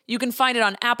Wednesday. You can find it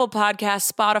on Apple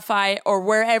Podcasts, Spotify, or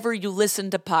wherever you listen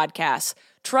to podcasts.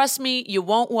 Trust me, you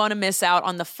won't want to miss out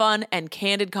on the fun and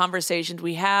candid conversations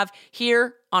we have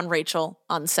here on Rachel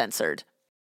Uncensored.